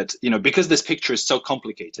point that, because this picture is so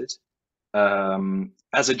complicated,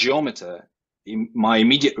 as a geometer, my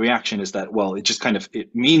immediate reaction is that, well,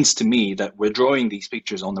 it means to me that we're drawing these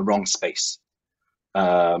pictures on the wrong space.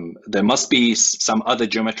 There must be some other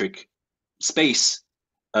geometric space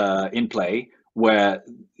in play where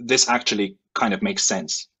this actually kind of makes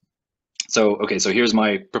sense. So, okay, so here's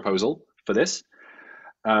my proposal for this.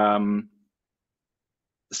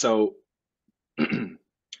 So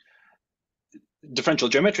differential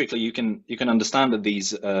geometrically, you can understand that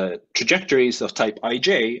these trajectories of type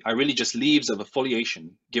ij are really just leaves of a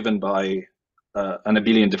foliation given by an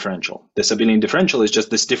abelian differential. This abelian differential is just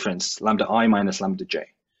this difference, lambda I minus lambda j.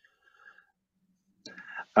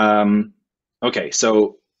 Okay,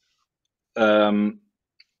 so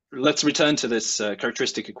let's return to this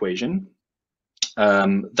characteristic equation.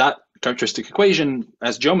 That characteristic equation,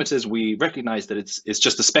 as geometers, we recognize that it's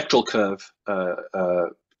just a spectral curve,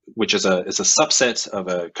 which is a subset of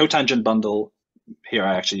a cotangent bundle. Here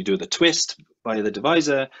I actually do the twist by the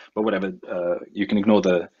divisor, but whatever, you can ignore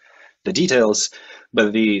the details.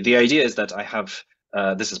 But the idea is that I have,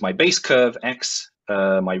 this is my base curve, x,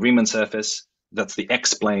 my Riemann surface, that's the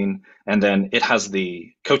x-plane, and then it has the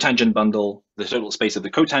cotangent bundle, the total space of the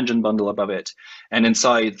cotangent bundle above it, and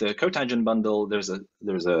inside the cotangent bundle there's a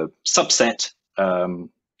subset,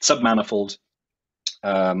 submanifold,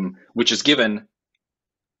 which is given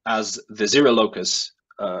as the zero locus,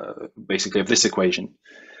 basically, of this equation.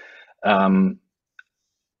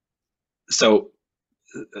 So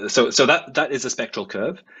that is a spectral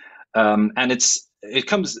curve, and it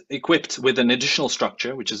comes equipped with an additional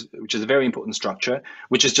structure, which is a very important structure,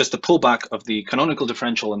 which is just the pullback of the canonical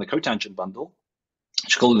differential in the cotangent bundle,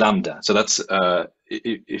 which is called lambda. So that's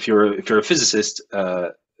if you're a physicist,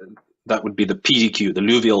 that would be the PDQ, the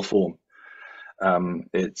Liouville form.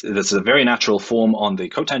 It's a very natural form on the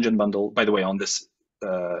cotangent bundle. By the way, on this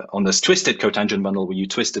twisted cotangent bundle, where you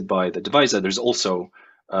twist it by the divisor, there's also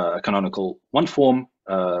a canonical one form,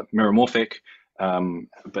 meromorphic,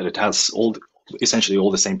 but it has essentially all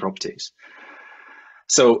the same properties.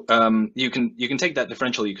 So you can take that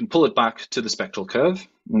differential, you can pull it back to the spectral curve,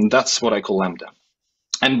 and that's what I call lambda.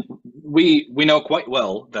 And we know quite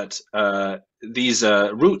well that these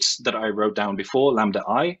roots that I wrote down before, lambda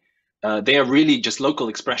I, they are really just local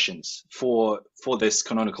expressions for this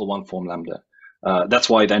canonical one form lambda. That's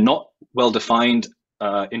why they're not well defined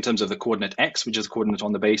in terms of the coordinate x, which is the coordinate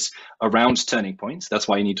on the base, around turning points. That's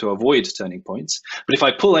why you need to avoid turning points. But if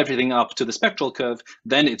I pull everything up to the spectral curve,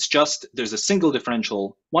 then it's just, there's a single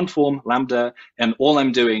differential one form, lambda, and all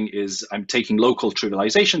I'm doing is I'm taking local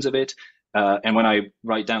trivializations of it. And when I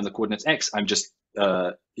write down the coordinates x, I'm just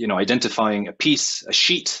identifying a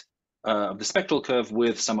sheet of the spectral curve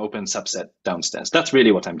with some open subset downstairs. That's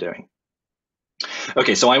really what I'm doing.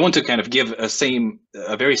 Okay, so I want to kind of give a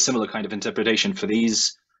very similar kind of interpretation for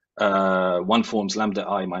these one forms lambda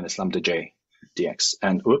I minus lambda j dx.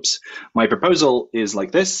 And oops, my proposal is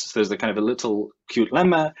like this. So there's a kind of a little cute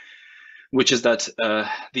lemma, which is that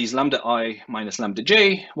these lambda I minus lambda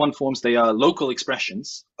j one forms, they are local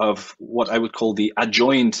expressions of what I would call the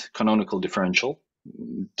adjoint canonical differential,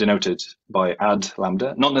 denoted by ad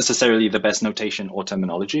lambda. Not necessarily the best notation or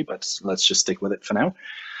terminology, but let's just stick with it for now.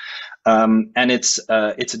 And it's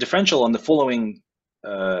a differential on the following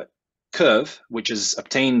curve, which is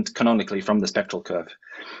obtained canonically from the spectral curve.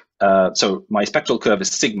 So my spectral curve is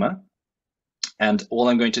sigma, and all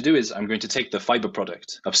I'm going to do is I'm going to take the fiber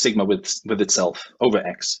product of sigma with itself over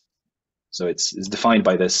x. So it's defined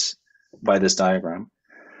by this diagram.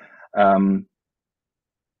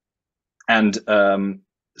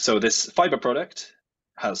 So this fiber product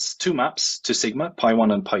has two maps to sigma,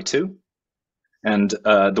 pi1 and pi2. And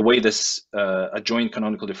the way this adjoint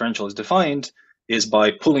canonical differential is defined is by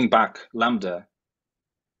pulling back lambda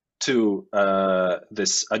to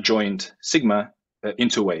this adjoint sigma in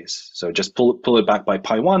two ways. So just pull it back by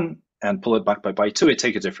pi1 and pull it back by pi2, it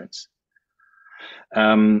take a difference.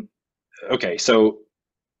 Okay, so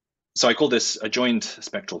I call this adjoint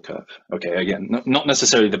spectral curve. Okay, again, not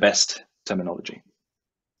necessarily the best terminology.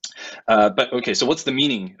 But okay, so what's the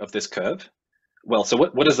meaning of this curve? Well, so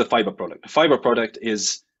what is the fiber product? The fiber product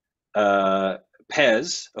is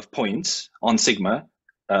pairs of points on sigma,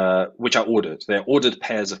 which are ordered. They're ordered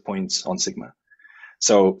pairs of points on sigma.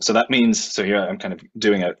 So that means, so here I'm kind of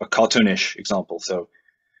doing a cartoonish example. So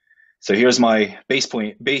here's my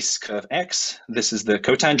base curve x. This is the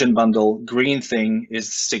cotangent bundle. Green thing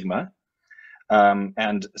is sigma.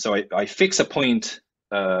 And so I fix a point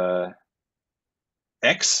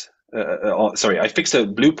x. I fix a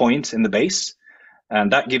blue point in the base. And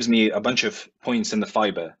that gives me a bunch of points in the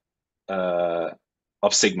fiber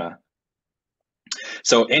of sigma.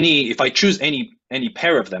 So if I choose any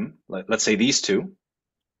pair of them, let's say these two,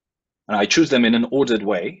 and I choose them in an ordered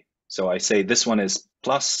way. So I say this one is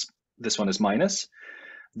plus, this one is minus.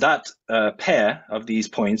 That pair of these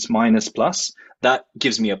points, minus plus, that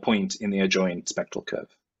gives me a point in the adjoint spectral curve.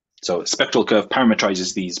 So spectral curve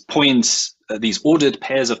parametrizes these points, these ordered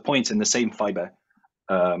pairs of points in the same fiber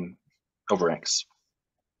over x.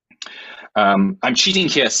 I'm cheating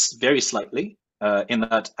here very slightly in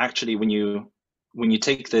that actually when you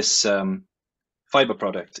take this fiber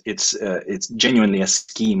product, it's genuinely a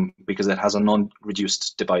scheme because it has a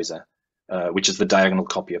non-reduced divisor, which is the diagonal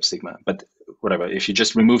copy of sigma. But whatever, if you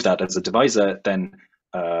just remove that as a divisor, then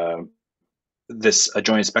this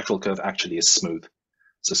adjoint spectral curve actually is smooth.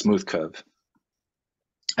 It's a smooth curve.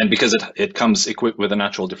 And because it comes equipped with a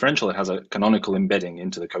natural differential, it has a canonical embedding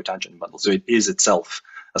into the cotangent bundle. So it is itself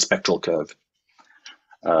a spectral curve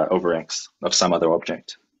over x of some other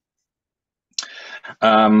object.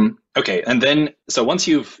 Okay, and then, so once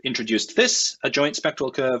you've introduced this adjoint spectral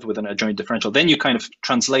curve with an adjoint differential, then you kind of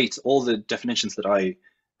translate all the definitions that I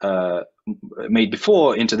made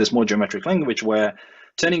before into this more geometric language where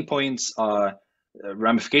turning points are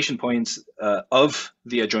ramification points of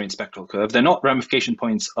the adjoint spectral curve. They're not ramification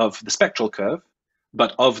points of the spectral curve,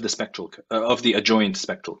 but of the spectral of the adjoint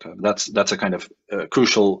spectral curve. That's a kind of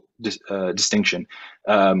crucial distinction.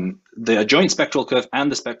 The adjoint spectral curve and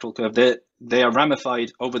the spectral curve, they are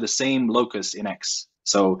ramified over the same locus in X.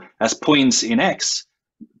 So as points in X,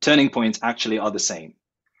 turning points actually are the same.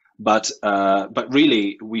 But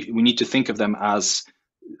really, we need to think of them as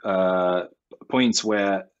points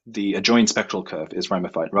where the adjoint spectral curve is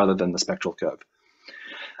ramified rather than the spectral curve.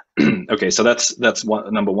 Okay, so that's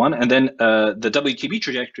number one. And then the WKB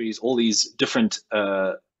trajectories, all these different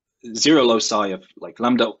zero loci of like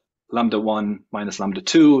lambda 1 minus lambda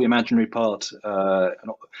 2 imaginary part,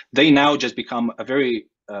 they now just become a very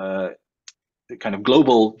kind of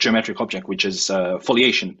global geometric object, which is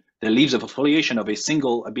foliation. The leaves of a foliation of a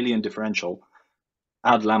single abelian differential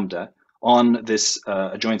ad lambda on this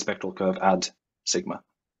adjoint spectral curve ad sigma.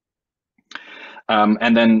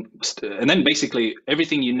 And then basically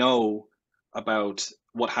everything you know about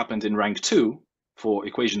what happened in rank 2 for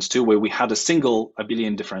equations 2, where we had a single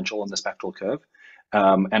abelian differential on the spectral curve,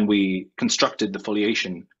 and we constructed the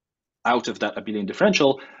foliation out of that abelian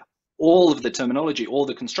differential, all of the terminology, all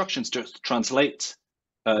the constructions just translate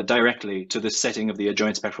directly to the setting of the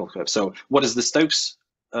adjoint spectral curve. So what is the Stokes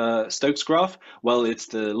graph? Well, it's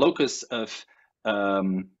the locus of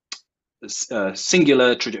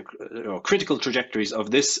singular or critical trajectories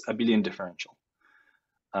of this abelian differential.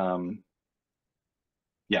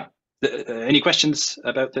 Yeah. Any questions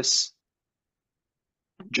about this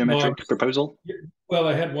geometric proposal? Well,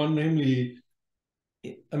 I had one, namely,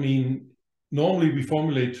 I mean, normally we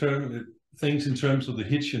formulate things in terms of the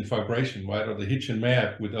Hitchin vibration, right, or the Hitchin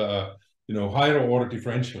map with higher order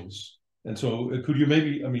differentials. And so could you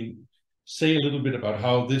maybe, I mean, say a little bit about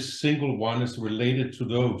how this single one is related to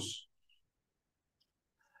those?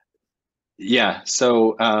 Yeah,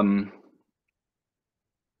 so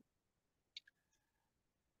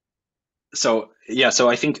so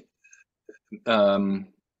I think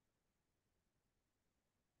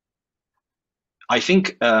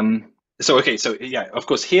so okay, so yeah, of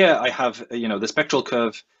course here I have the spectral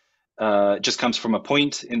curve just comes from a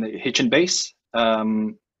point in the Hitchin base,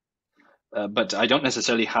 but I don't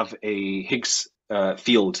necessarily have a Higgs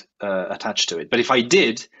field attached to it. But if I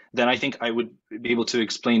did, then I think I would be able to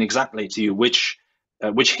explain exactly to you which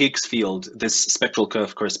Higgs field this spectral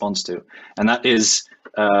curve corresponds to, and that is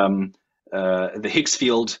the Higgs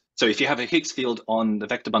field. So if you have a Higgs field on the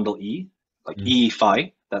vector bundle E, like E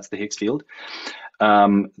phi, that's the Higgs field.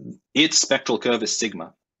 Its spectral curve is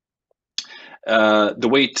sigma. The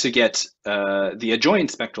way to get the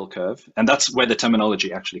adjoint spectral curve, and that's where the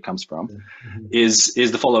terminology actually comes from, is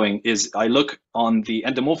the following: I look on the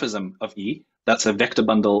endomorphism of E. That's a vector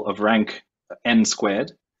bundle of rank n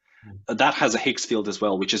squared. That has a Higgs field as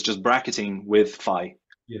well, which is just bracketing with phi.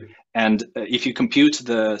 Yeah. And if you compute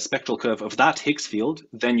the spectral curve of that Higgs field,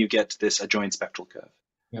 then you get this adjoint spectral curve.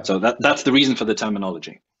 Yeah. So that's the reason for the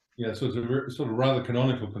terminology. Yeah, so it's a sort of rather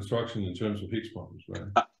canonical construction in terms of Higgs bonds, right?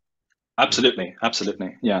 Absolutely,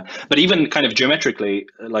 yeah. But even kind of geometrically,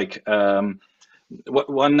 like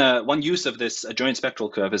one use of this adjoint spectral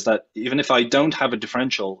curve is that even if I don't have a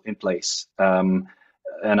differential in place,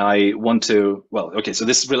 and I want to, well, okay, so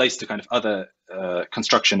this relates to kind of other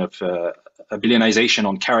construction of abelianization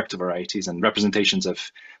on character varieties and representations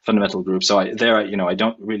of fundamental groups. So I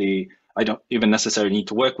don't even necessarily need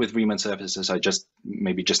to work with Riemann surfaces. I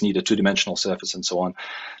maybe just need a two-dimensional surface and so on.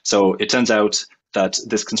 So it turns out that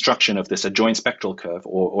this construction of this adjoint spectral curve,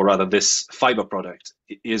 or rather this fiber product,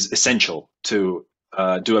 is essential to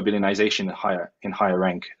do abelianization in higher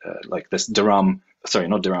rank, like this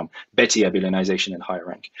Betti abelianization in higher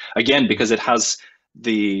rank. Again, because it has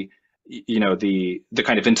the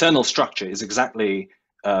kind of internal structure is exactly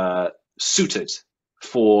suited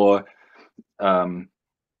for kind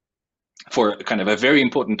of a very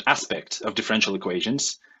important aspect of differential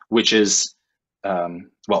equations, which is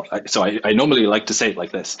I normally like to say it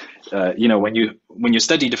like this. When you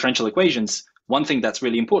study differential equations, one thing that's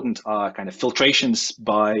really important are kind of filtrations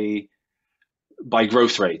by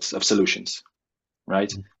growth rates of solutions,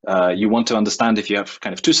 right? You want to understand if you have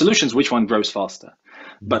kind of two solutions, which one grows faster.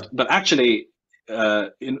 But actually,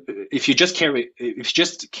 if you just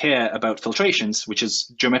care about filtrations, which is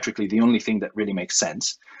geometrically the only thing that really makes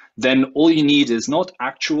sense, then all you need is not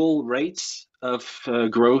actual rates of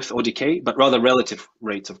growth or decay, but rather relative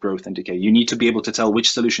rates of growth and decay. You need to be able to tell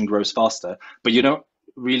which solution grows faster, but you don't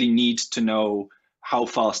really need to know how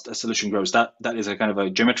fast a solution grows. That is a kind of a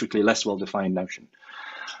geometrically less well-defined notion.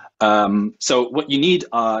 So what you need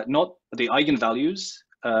are not the eigenvalues,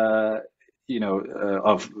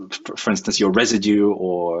 of, for instance, your residue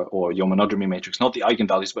or your monodromy matrix, not the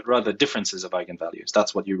eigenvalues, but rather differences of eigenvalues.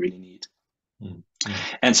 That's what you really need.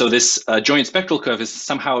 And so this joint spectral curve is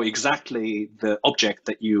somehow exactly the object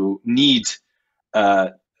that you need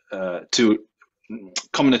to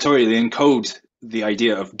combinatorially encode the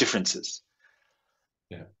idea of differences.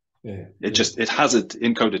 It has it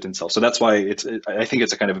encoded in itself. So that's why I think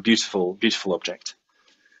it's a kind of a beautiful object.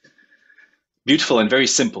 Beautiful and very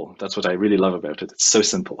simple. That's what I really love about it. It's so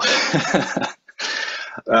simple.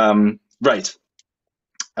 Right.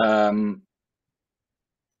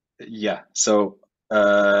 Yeah. So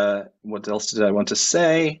what else did I want to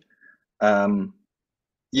say?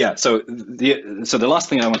 Yeah. So the last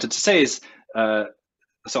thing I wanted to say is,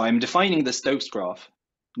 so I'm defining the Stokes graph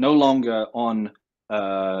no longer on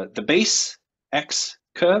the base X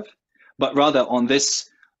curve, but rather on this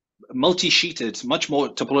multi-sheeted, much more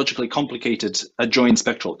topologically complicated adjoint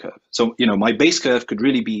spectral curve. So, my base curve could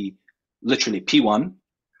really be literally P1,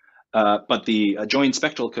 but the adjoint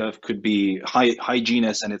spectral curve could be high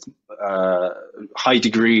genus and it's high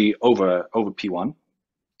degree over P1.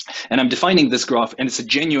 And I'm defining this graph, and it's a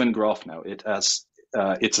genuine graph now. It has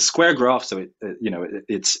it's a square graph, so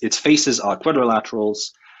its faces are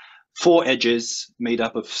quadrilaterals, 4 edges made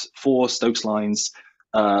up of 4 Stokes lines,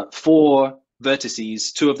 4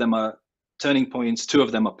 vertices, 2 of them are turning points, 2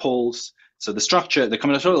 of them are poles. So the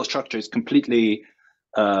combinatorial structure is completely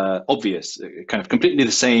obvious, kind of completely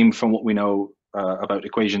the same from what we know about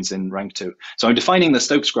equations in rank 2. So I'm defining the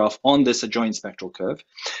Stokes graph on this adjoint spectral curve.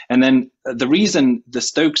 And then the reason the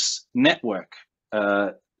Stokes network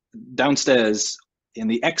downstairs in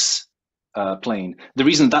the X plane, the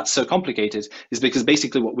reason that's so complicated is because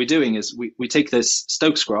basically what we're doing is we take this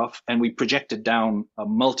Stokes graph and we project it down a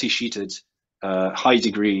multi-sheeted high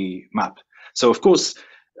degree map. So of course,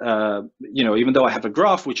 even though I have a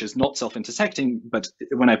graph which is not self-intersecting, but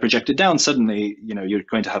when I project it down, suddenly, you're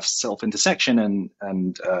going to have self-intersection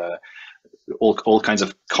and all kinds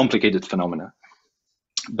of complicated phenomena.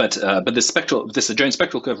 But this adjoint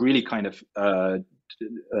spectral curve really kind of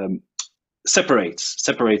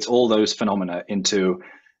separates all those phenomena into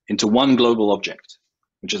one global object,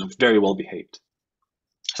 which is very well behaved.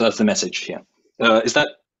 So that's the message here. Is that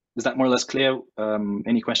more or less clear?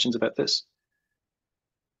 Any questions about this?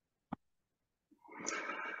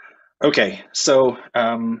 Okay, so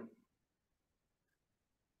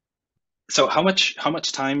so how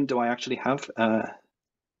much time do I actually have?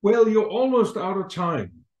 Well, you're almost out of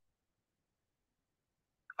time.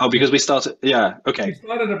 Oh, because we started. Yeah. Okay. We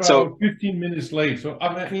started about 15 minutes late. So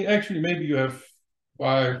I mean, actually, maybe you have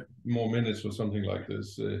 5 more minutes or something like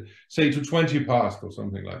this. Say to 20 past or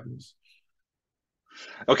something like this.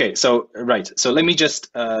 Okay. So right. So let me just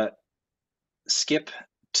skip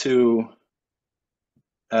to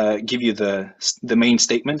give you the main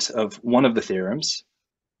statement of one of the theorems,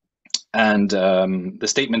 and the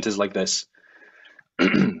statement is like this.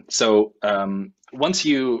 So once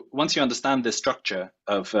you understand the structure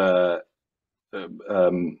of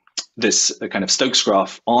this kind of Stokes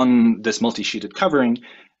graph on this multi-sheeted covering,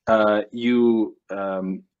 you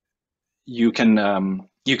can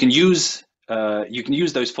use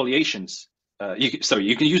those foliations.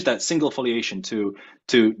 You can use that single foliation to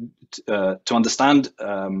understand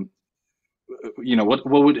what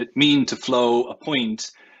would it mean to flow a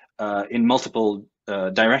point in multiple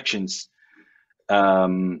directions,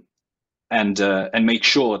 and make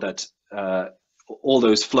sure that all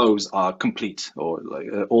those flows are complete, or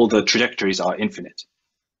all the trajectories are infinite.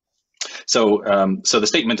 So so the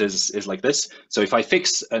statement is like this. So if I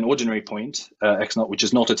fix an ordinary point x0, which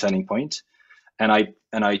is not a turning point, and I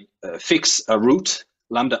fix a root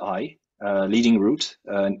lambda I, leading root,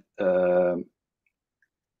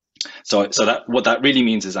 so that what that really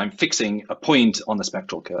means is I'm fixing a point on the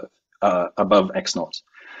spectral curve above x0.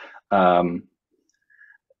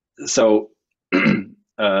 So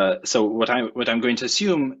so what I'm going to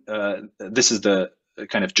assume, this is the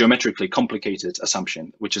kind of geometrically complicated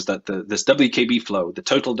assumption, which is that this WKB flow, the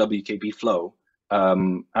total WKB flow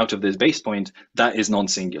out of this base point, that is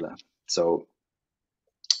non-singular. So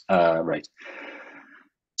right.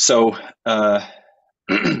 So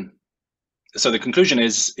so the conclusion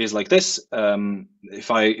is like this.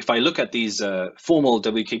 If I look at these formal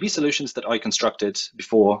WKB solutions that I constructed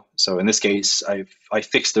before, so in this case I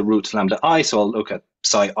fixed the root lambda I, so I'll look at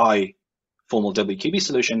psi I formal WKB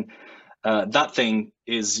solution. That thing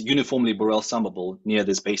is uniformly Borel summable near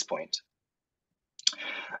this base point.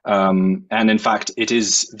 And in fact, it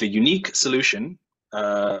is the unique solution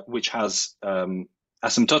which has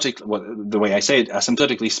asymptotic, well, the way I say it,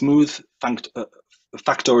 asymptotically smooth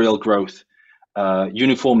factorial growth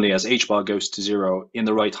uniformly as h bar goes to 0 in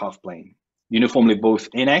the right half plane, uniformly both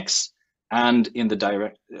in x and in the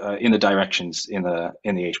directions in the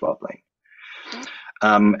h bar plane.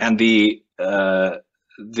 And the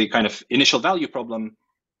kind of initial value problem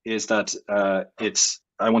is that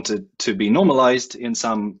I want it to be normalized in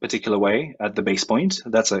some particular way at the base point.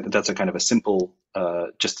 That's a kind of a simple,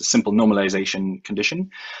 just a simple normalization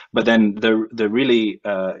condition. But then the really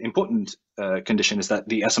important condition is that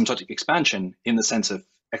the asymptotic expansion, in the sense of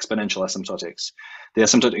exponential asymptotics, the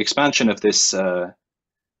asymptotic expansion of this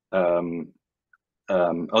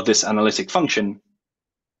analytic function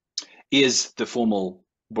is the formal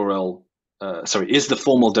Borel, is the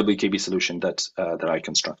formal WKB solution that I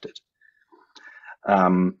constructed.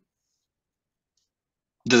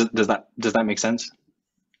 Does that make sense?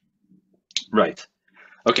 Right.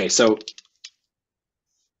 Okay. So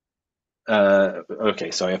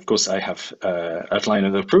of course I have outline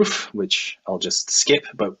of the proof, which I'll just skip,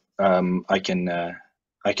 but I can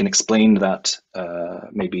explain that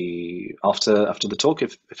maybe after the talk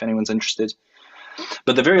if anyone's interested.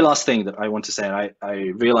 But the very last thing that I want to say, and I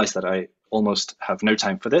realize that I almost have no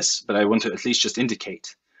time for this, but I want to at least just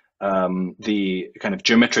indicate the kind of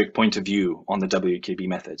geometric point of view on the WKB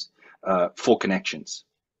method for connections.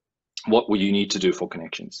 What will you need to do for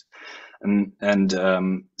connections? And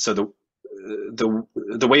so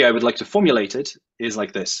the way I would like to formulate it is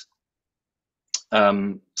like this.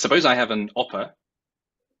 Suppose I have an opper,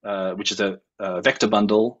 which is a vector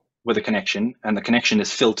bundle with a connection, and the connection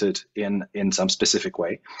is filtered in some specific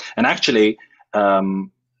way. And actually, I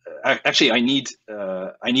need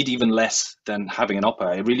even less than having an opper.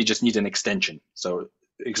 I really just need an extension. So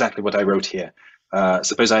exactly what I wrote here.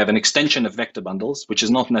 Suppose I have an extension of vector bundles, which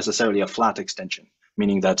is not necessarily a flat extension,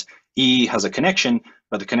 meaning that E has a connection,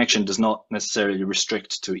 but the connection does not necessarily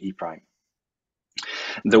restrict to E prime.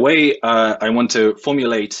 The way I want to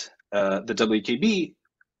formulate the WKB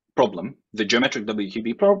problem, the geometric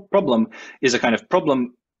WKB problem, is a kind of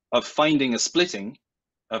problem of finding a splitting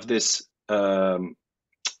of this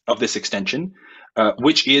extension,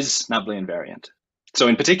 which is nabla invariant. So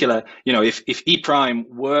in particular, if E prime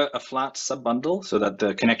were a flat subbundle, so that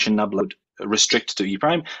the connection nabla would restrict to E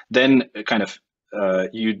prime, then kind of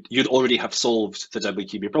you'd already have solved the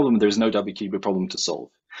WKB problem. There's no WKB problem to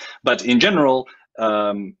solve. But in general,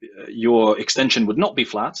 your extension would not be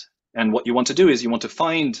flat. And what you want to do is you want to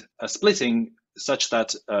find a splitting such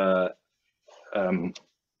that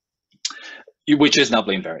which is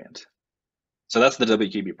nabla invariant. So that's the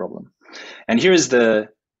WKB problem. And here is the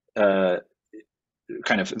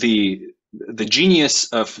kind of the genius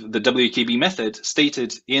of the WKB method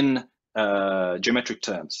stated in geometric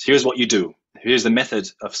terms. Here's what you do. Here's the method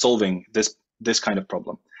of solving this kind of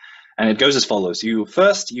problem. And it goes as follows. You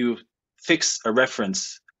fix a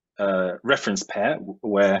reference pair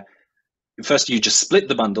where first you just split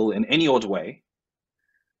the bundle in any odd way,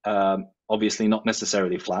 obviously not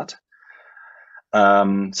necessarily flat.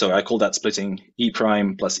 So I call that splitting E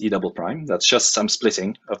prime plus E double prime. That's just some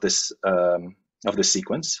splitting of this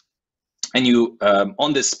sequence. And you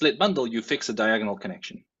on this split bundle, you fix a diagonal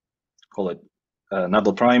connection. Call it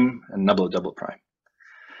nabla prime and nabla double prime.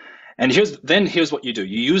 And here's what you do.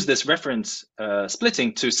 You use this reference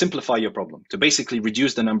splitting to simplify your problem, to basically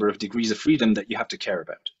reduce the number of degrees of freedom that you have to care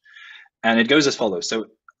about. And it goes as follows. So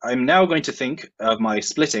I'm now going to think of my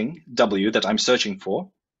splitting W that I'm searching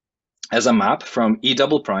for as a map from E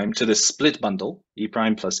double prime to this split bundle, E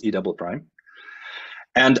prime plus E double prime.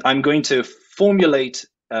 And I'm going to formulate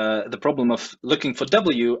the problem of looking for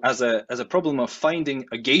W as a problem of finding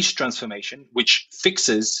a gauge transformation which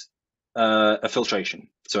fixes a filtration.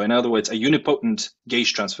 So in other words, a unipotent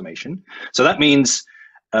gauge transformation. So that means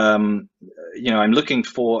I'm looking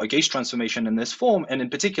for a gauge transformation in this form, and in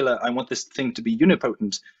particular, I want this thing to be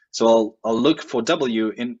unipotent. So I'll look for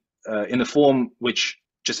W in a form which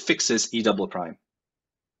just fixes E double prime.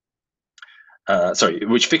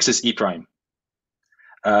 Which fixes E prime.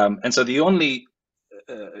 And so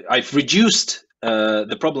I've reduced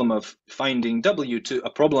the problem of finding W to a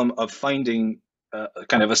problem of finding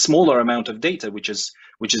kind of a smaller amount of data, which is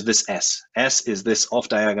this S. S is this off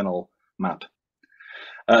diagonal map.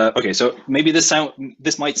 Okay, so maybe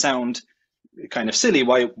this might sound kind of silly.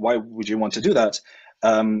 Why would you want to do that?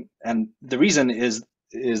 And the reason is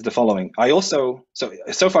the following. I also,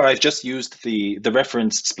 so far I've just used the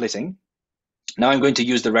reference splitting. Now I'm going to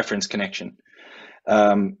use the reference connection.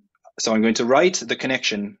 So I'm going to write the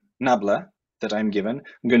connection nabla that I'm given.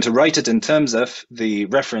 I'm going to write it in terms of the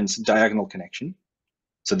reference diagonal connection.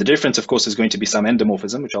 So the difference, of course, is going to be some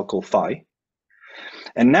endomorphism, which I'll call phi.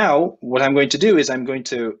 And now what I'm going to do is I'm going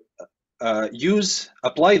to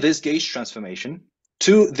apply this gauge transformation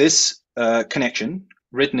to this connection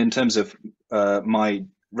written in terms of my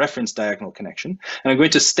reference diagonal connection. And I'm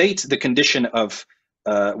going to state the condition of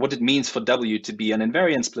what it means for W to be an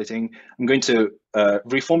invariant splitting. I'm going to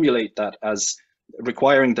reformulate that as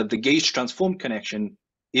requiring that the gauge transform connection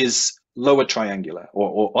is lower triangular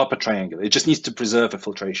or upper triangular. It just needs to preserve a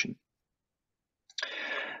filtration.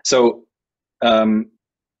 So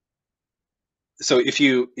so if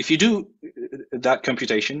you do that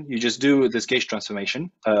computation, you just do this gauge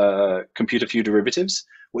transformation, compute a few derivatives.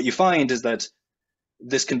 What you find is that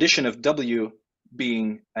this condition of W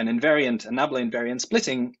being an invariant, a nabla invariant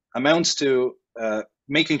splitting amounts to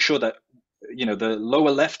making sure that the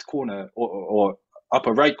lower left corner or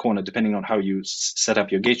upper right corner, depending on how you set up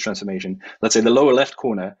your gauge transformation, let's say the lower left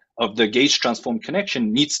corner of the gauge transform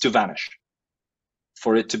connection needs to vanish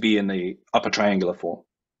for it to be in the upper triangular form.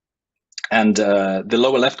 And the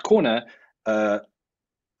lower left corner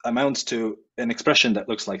amounts to an expression that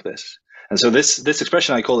looks like this. And so this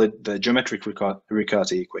expression, I call it the geometric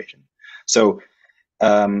Riccati equation. So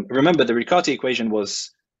remember, the Riccati equation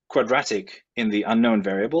was quadratic in the unknown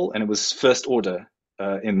variable, and it was first order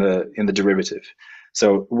in the derivative.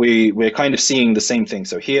 So we're kind of seeing the same thing.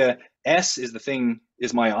 So here, S is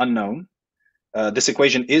my unknown. This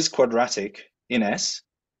equation is quadratic in S.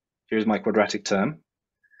 Here's my quadratic term.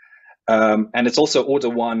 And it's also order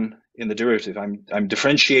 1 in the derivative. I'm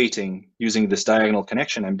differentiating using this diagonal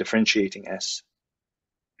connection. I'm differentiating S.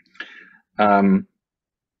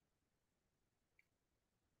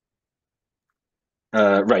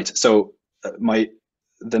 Right. So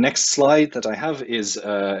the next slide that I have is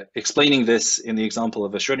explaining this in the example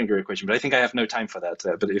of a Schrödinger equation, but I think I have no time for that.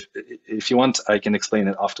 But if you want, I can explain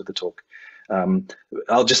it after the talk.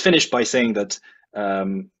 I'll just finish by saying that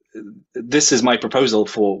this is my proposal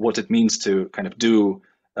for what it means to kind of do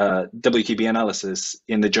WKB analysis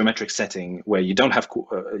in the geometric setting where you don't want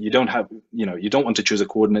to choose a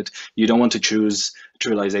coordinate, you don't want to choose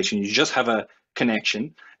trivialization, you just have a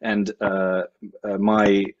connection. And the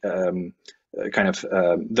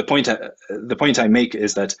point I make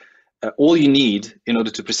is that all you need in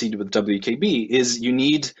order to proceed with WKB is you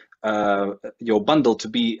need your bundle to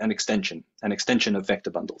be an extension of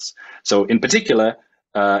vector bundles. So in particular,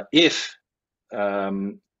 if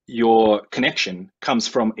your connection comes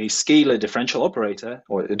from a scalar differential operator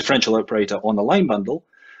or a differential operator on the line bundle,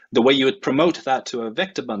 the way you would promote that to a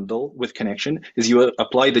vector bundle with connection is you would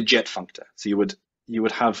apply the jet functor. So you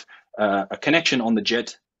would have a connection on the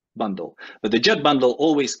jet bundle, but the jet bundle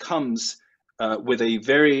always comes with a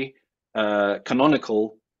very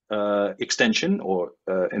canonical extension, or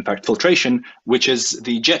in fact filtration, which is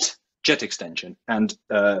the jet extension. And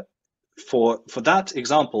for that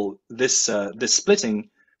example, this splitting,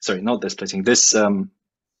 sorry, not this splitting, this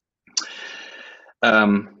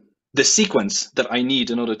the sequence that I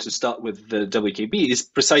need in order to start with the WKB is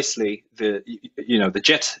precisely the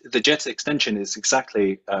jet extension is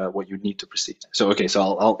exactly what you need to proceed. So okay, so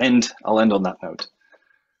I'll end on that note.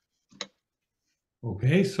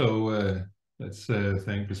 Okay, so let's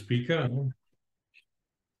thank the speaker.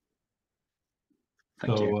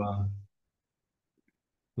 Thank you.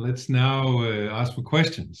 Let's now ask for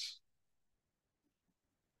questions.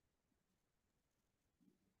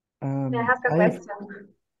 I have a question.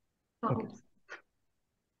 Okay.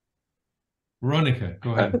 Veronica,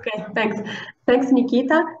 go ahead. Okay, thanks,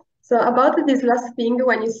 Nikita. So about this last thing,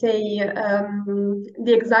 when you say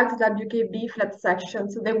the exact WKB flat section,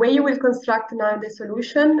 so the way you will construct now the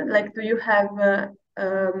solution, like, do you have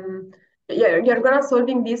you're gonna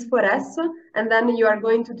solving this for S, and then you are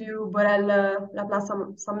going to do Borel Laplace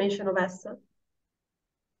summation of S?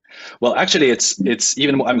 Well, actually, it's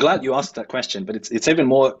even more. I'm glad you asked that question, but it's even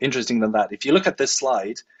more interesting than that. If you look at this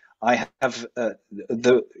slide, I have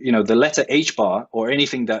the letter H bar or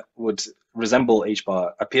anything that would resemble H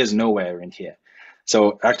bar appears nowhere in here.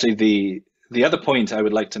 So actually, the other point I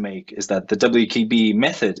would like to make is that the WKB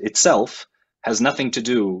method itself has nothing to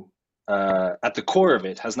do at the core of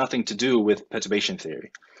it has nothing to do with perturbation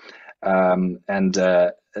theory, and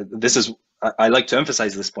this is I like to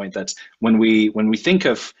emphasize this point, that when we think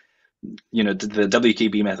of the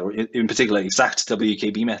WKB method, or in particular exact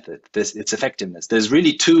WKB method, its effectiveness, there's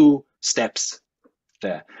really two steps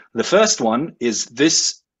there. The first one is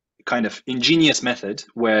this kind of ingenious method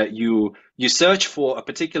where you search for a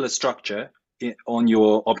particular structure on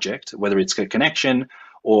your object, whether it's a connection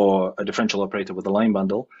or a differential operator with a line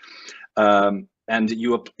bundle, and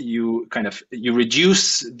you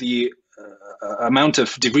reduce the amount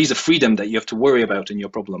of degrees of freedom that you have to worry about in your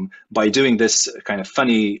problem by doing this kind of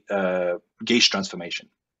funny gauge transformation.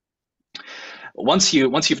 Once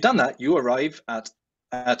you've done that, you arrive at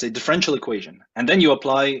a differential equation, and then you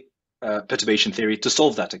apply perturbation theory to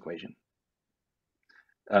solve that equation.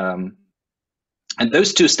 And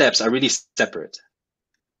those two steps are really separate.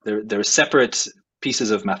 They're separate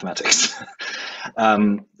pieces of mathematics.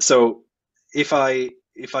 So if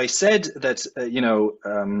I said that,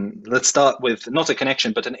 let's start with not a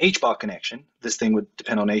connection, but an H-bar connection, this thing would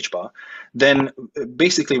depend on H-bar, then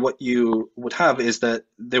basically what you would have is that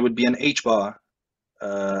there would be an H-bar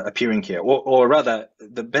appearing here, or rather,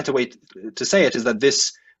 the better way to say it is that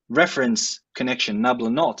this reference connection,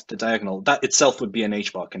 nabla knot, the diagonal, that itself would be an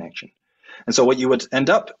H-bar connection. And so what you would end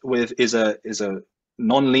up with is a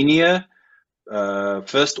non-linear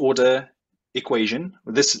first order equation.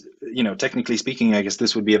 This, technically speaking, I guess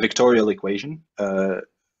this would be a vectorial equation,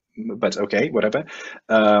 but okay, whatever.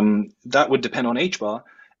 That would depend on H-bar,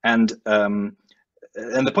 and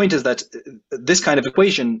the point is that this kind of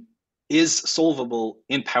equation is solvable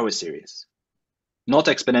in power series, not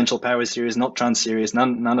exponential power series, not trans series,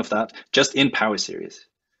 none of that, just in power series.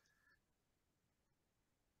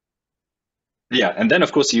 Yeah, and then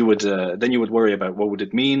of course you would worry about what would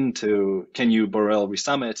it mean to, can you Borel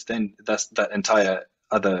resum it? Then that's that entire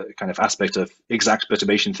other kind of aspect of exact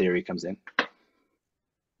perturbation theory comes in.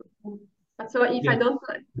 So if I don't,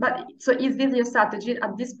 so is this your strategy?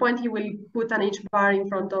 At this point, you will put an H-bar in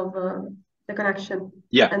front of the connection.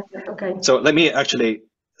 Yeah. And, okay. So let me actually.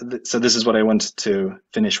 So this is what I want to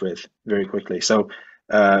finish with very quickly. So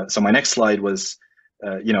my next slide was,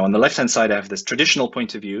 on the left-hand side, I have this traditional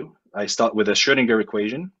point of view. I start with a Schrödinger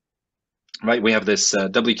equation, right? We have this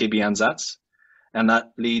WKB ansatz, and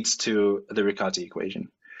that leads to the Riccati equation.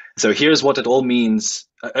 So here's what it all means,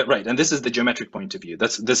 right? And this is the geometric point of view.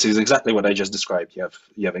 This is exactly what I just described. You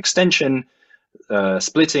have extension,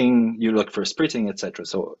 splitting. You look for splitting, etc.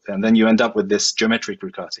 So, and then you end up with this geometric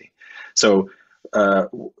Riccati. So.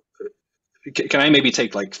 Can I maybe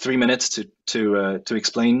take like 3 minutes to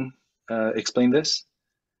explain this?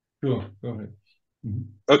 Sure, go ahead. Mm-hmm.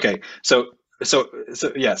 Okay, so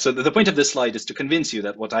yeah. So the point of this slide is to convince you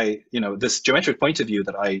that what this geometric point of view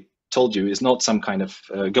that I told you is not some kind of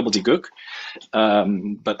gobbledygook,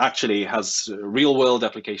 but actually has real world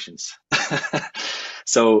applications.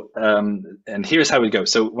 So and here's how it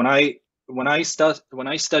goes. So when I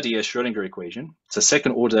study a Schrödinger equation, it's a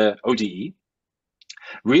second order ODE.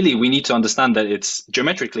 Really, we need to understand that it's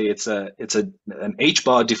geometrically it's an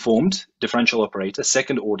H-bar deformed differential operator,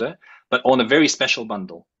 second order, but on a very special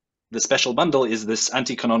bundle. The special bundle is this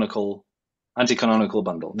anti-canonical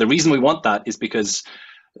bundle. The reason we want that is because,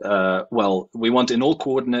 we want in all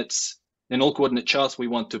coordinate charts, we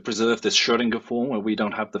want to preserve this Schrödinger form where we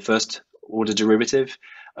don't have the first order derivative.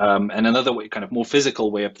 And another way, kind of more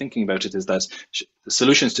physical way of thinking about it is that the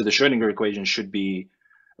solutions to the Schrödinger equation should be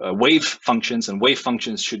wave functions, and wave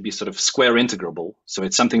functions should be sort of square integrable. So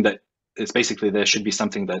it's something that it's basically, there should be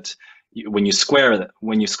something that when you square it,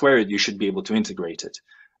 you should be able to integrate it.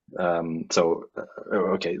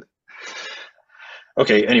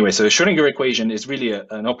 Okay. Anyway, so the Schrödinger equation is really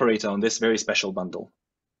an operator on this very special bundle.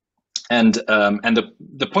 And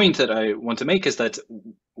the point that I want to make is that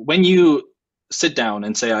when you sit down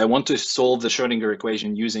and say, I want to solve the Schrödinger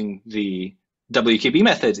equation using the WKB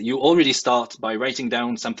method, you already start by writing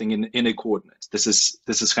down something in a coordinate. This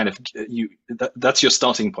is kind of that's your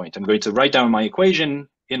starting point. I'm going to write down my equation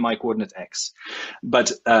in my coordinate x.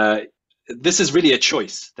 But this is really a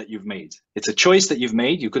choice that you've made. It's a choice that you've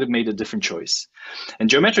made. You could have made a different choice. And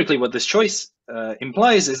geometrically, what this choice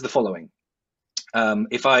implies is the following.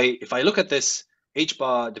 If I look at this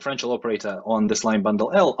H-bar differential operator on this line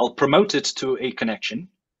bundle L, I'll promote it to a connection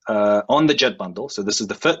on the jet bundle. So this is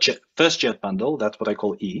the first jet bundle. That's what I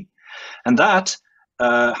call E. And that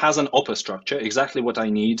has an upper structure, exactly what I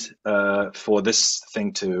need for this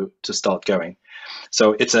thing to start going.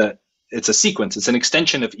 So it's a sequence. It's an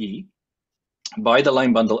extension of E by the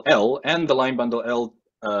line bundle L, and the line bundle L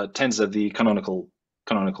tensor the canonical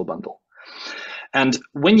bundle. And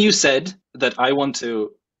when you said that I want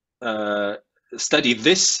to study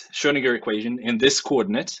this Schrödinger equation in this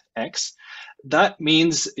coordinate x, that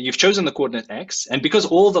means you've chosen the coordinate x, and because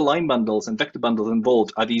all the line bundles and vector bundles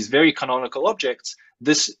involved are these very canonical objects,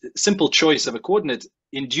 this simple choice of a coordinate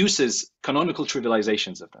induces canonical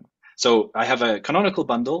trivializations of them. So I have a canonical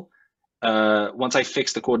bundle. Once I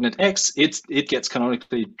fix the coordinate x, it gets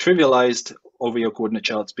canonically trivialized over your coordinate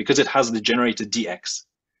charts because it has the generator dx.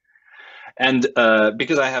 And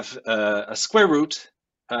because I have a square root,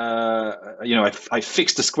 I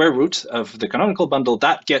fixed the square root of the canonical bundle,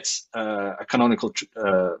 that gets a canonical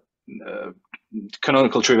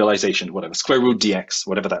trivialization, whatever, square root dx,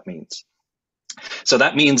 whatever that means. So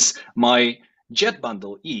that means my jet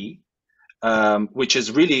bundle E, which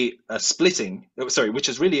is really a which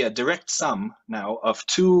is really a direct sum now of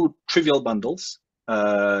two trivial bundles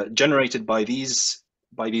generated by these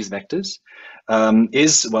vectors,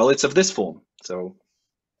 it's of this form. So,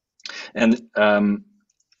 and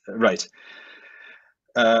right.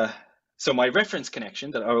 So my reference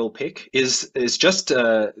connection that I will pick is just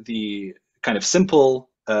the kind of simple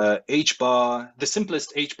H bar, the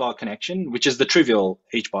simplest H bar connection, which is the trivial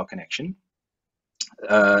H bar connection.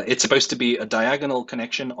 It's supposed to be a diagonal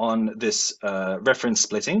connection on this reference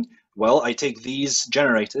splitting. Well, I take these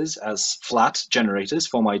generators as flat generators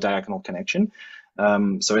for my diagonal connection.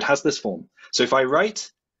 So it has this form. So if I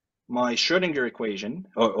write my Schrödinger equation,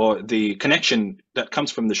 or the connection that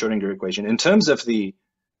comes from the Schrödinger equation, in terms of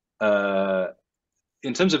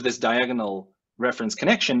this diagonal reference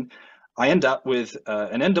connection, I end up with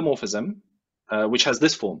an endomorphism which has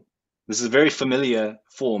this form. This is a very familiar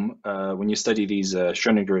form when you study these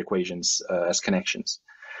Schrödinger equations as connections.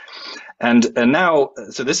 And now,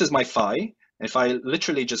 so this is my phi. If I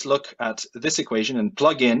literally just look at this equation and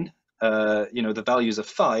plug in, the values of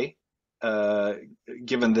phi,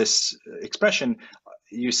 given this expression,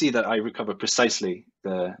 you see that I recover precisely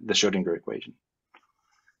the Schrödinger equation.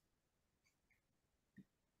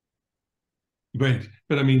 Right,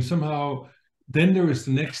 but I mean, somehow, then there is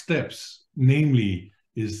the next steps, namely,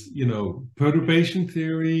 is perturbation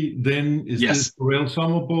theory, then is yes. this Borel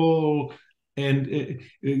summable, and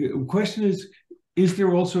question is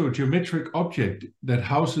there also a geometric object that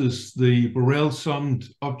houses the Borel summed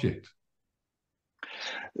object?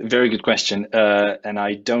 Very good question, and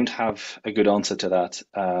I don't have a good answer to that,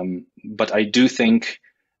 but I do think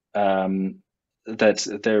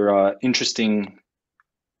that there are interesting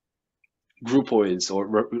groupoids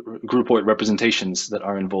or groupoid representations that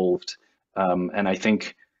are involved. And I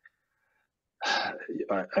think,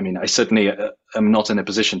 I certainly am not in a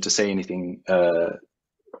position to say anything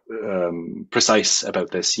precise about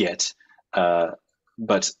this yet.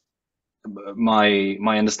 But my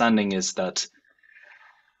understanding is that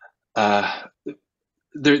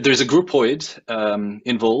there's a groupoid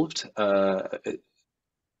involved,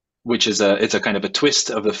 which is it's a kind of a twist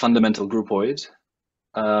of the fundamental groupoid.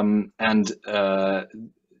 And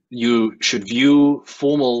you should view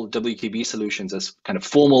formal WKB solutions as kind of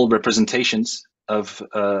formal representations of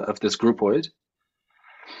this groupoid.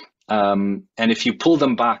 And if you pull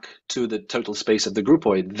them back to the total space of the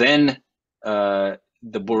groupoid, then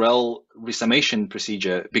the Borel resummation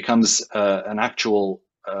procedure becomes an actual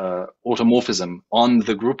automorphism on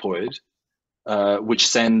the groupoid, which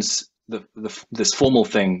sends this formal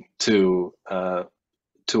thing to a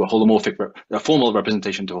holomorphic, a formal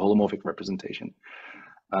representation to a holomorphic representation.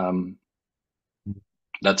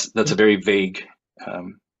 That's a very vague.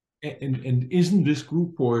 And isn't this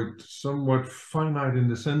groupoid somewhat finite in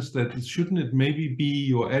the sense that shouldn't it maybe be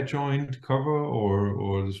your adjoint cover,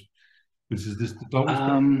 or which is this the double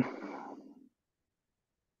spectrum?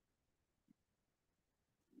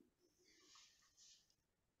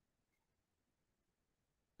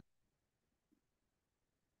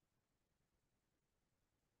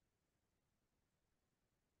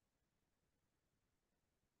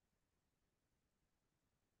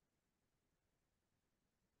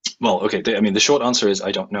 Well, okay. The short answer is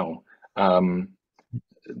I don't know.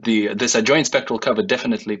 This adjoint spectral cover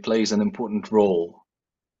definitely plays an important role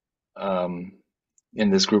in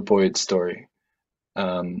this groupoid story.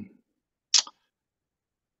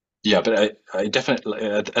 Yeah, but I definitely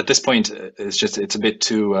at this point it's a bit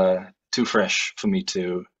too fresh for me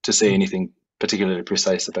to say anything particularly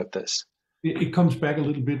precise about this. It comes back a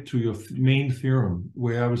little bit to your main theorem,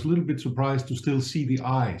 where I was a little bit surprised to still see the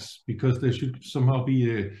eyes, because there should somehow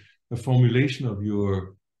be a formulation of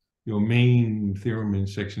your main theorem in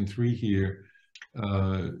section 3 here,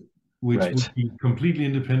 which right. would be completely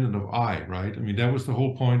independent of I, right? I mean, that was the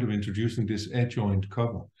whole point of introducing this adjoint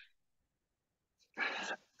cover.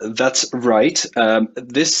 That's right.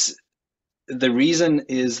 The reason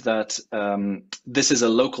is that this is a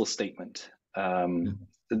local statement.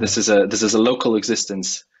 This is a local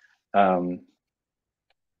existence.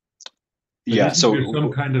 Yeah, isn't so there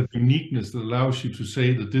some kind of uniqueness that allows you to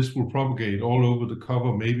say that this will propagate all over the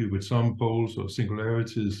cover, maybe with some poles or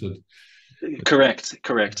singularities that...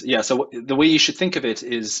 correct. Yeah, so the way you should think of it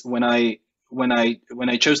is when I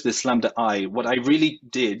chose this lambda I, what I really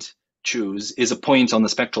did choose is a point on the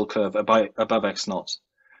spectral curve above x naught.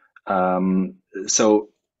 So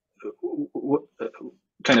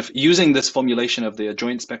kind of using this formulation of the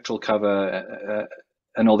joint spectral cover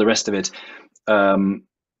and all the rest of it,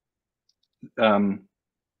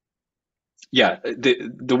 yeah,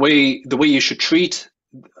 the way you should treat,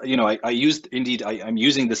 you know, I'm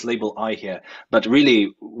using this label I here, but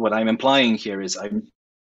really what I'm implying here is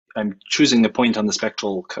I'm choosing a point on the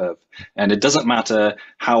spectral curve, and it doesn't matter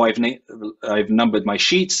how I've numbered my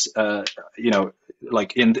sheets. You know,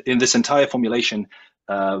 like in this entire formulation,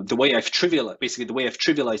 the way I've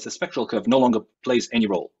trivialized the spectral curve no longer plays any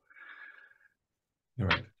role. All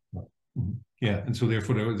right. Yeah, and so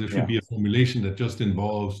therefore there should be a formulation that just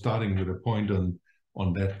involves starting with a point on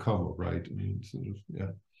that cover, right? I mean, sort of,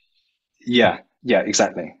 Yeah,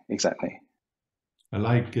 exactly. I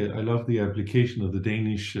love the application of the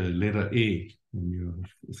Danish letter A in your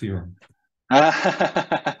theorem.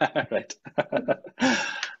 Right.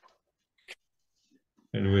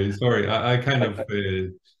 Anyway, sorry, I kind of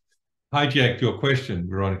hijacked your question,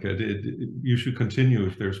 Veronica. You should continue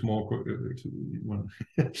if there's more.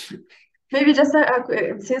 Maybe just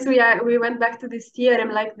since we went back to this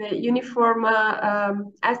theorem, like the uniform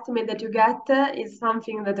estimate that you get is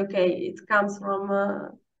something that, okay, it comes from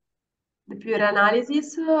the pure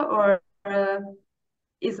analysis, or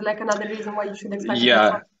is like another reason why you should expect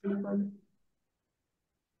something.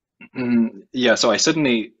 Yeah, so I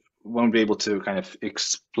certainly won't be able to kind of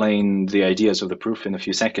explain the ideas of the proof in a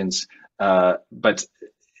few seconds, but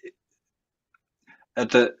at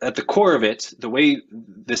the core of it, the way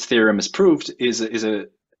this theorem is proved is a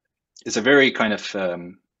very kind of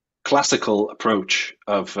classical approach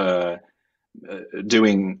of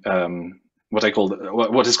doing what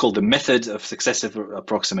is called the method of successive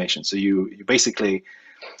approximation. So you basically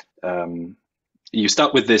you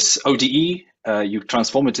start with this ODE, you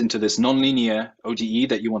transform it into this nonlinear ODE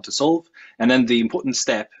that you want to solve, and then the important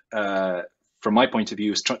step from my point of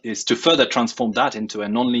view is to further transform that into a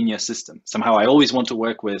nonlinear system. Somehow I always want to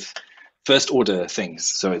work with first order things.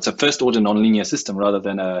 So it's a first order nonlinear system rather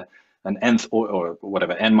than an nth or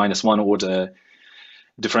whatever, n-1 order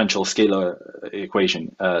differential scalar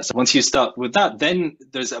equation. So once you start with that, then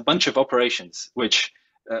there's a bunch of operations, which,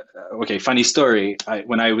 okay, funny story.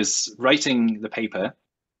 When I was writing the paper,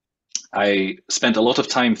 I spent a lot of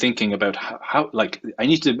time thinking about how like I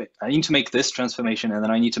need to make this transformation, and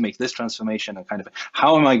then I need to make this transformation, and kind of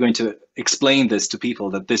how am I going to explain this to people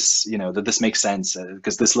that this, you know, that this makes sense,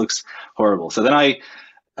 because this looks horrible. So then I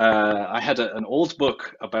had an old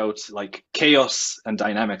book about like chaos and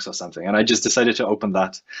dynamics or something, and I just decided to open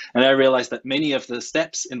that, and I realized that many of the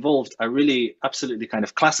steps involved are really absolutely kind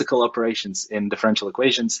of classical operations in differential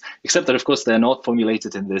equations, except that of course they're not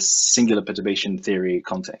formulated in this singular perturbation theory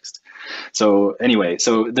context. So anyway,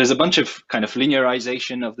 so there's a bunch of kind of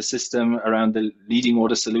linearization of the system around the leading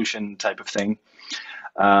order solution type of thing.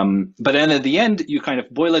 But then at the end, you kind of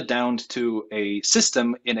boil it down to a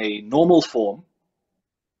system in a normal form,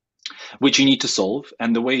 which you need to solve.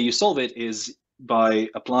 And the way you solve it is by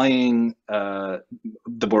applying the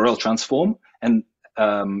Borel transform and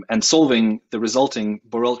solving the resulting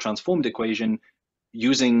Borel transformed equation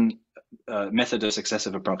using method of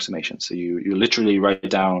successive approximation. So you literally write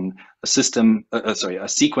down a system, a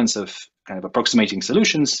sequence of kind of approximating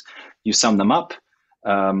solutions, you sum them up,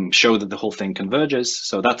 show that the whole thing converges.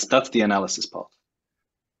 So that's the analysis part.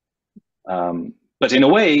 But in a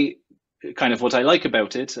way, kind of what I like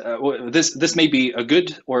about it, this may be a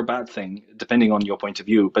good or a bad thing, depending on your point of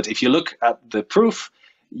view. But if you look at the proof,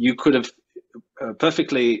 you could have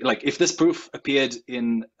perfectly, like if this proof appeared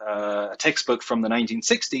in a textbook from the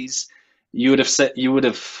 1960s, you would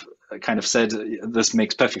have kind of said, this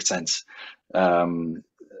makes perfect sense. You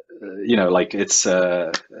know, like it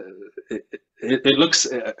looks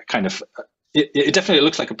kind of, it definitely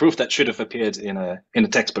looks like a proof that should have appeared in a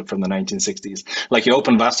textbook from the 1960s. Like you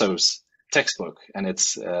open Vasso's textbook, and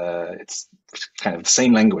it's kind of the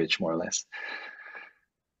same language, more or less.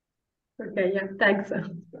 Okay, yeah, thanks.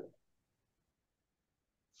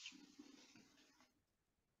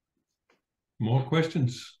 More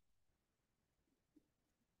questions?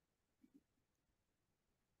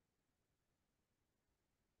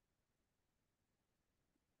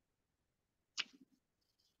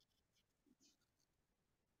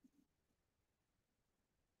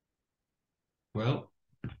 Well,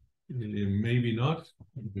 Maybe not.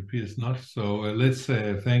 It appears not. So let's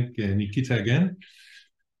thank Nikita again.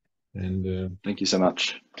 And thank you so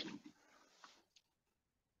much.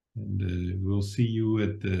 And we'll see you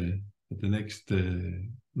at the next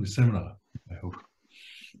seminar, I hope.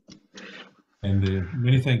 And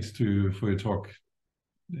many thanks for your talk.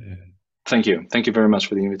 Thank you. Thank you very much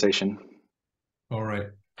for the invitation. All right.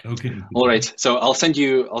 Okay. All right. So I'll send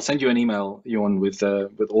you an email, Johan, with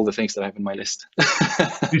all the things that I have in my list.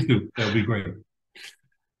 Please do. That'll be great.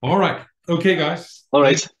 All right. Okay, guys. All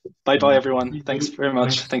right. Bye, everyone. Thanks very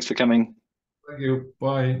much. Thanks for coming. Thank you.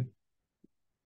 Bye.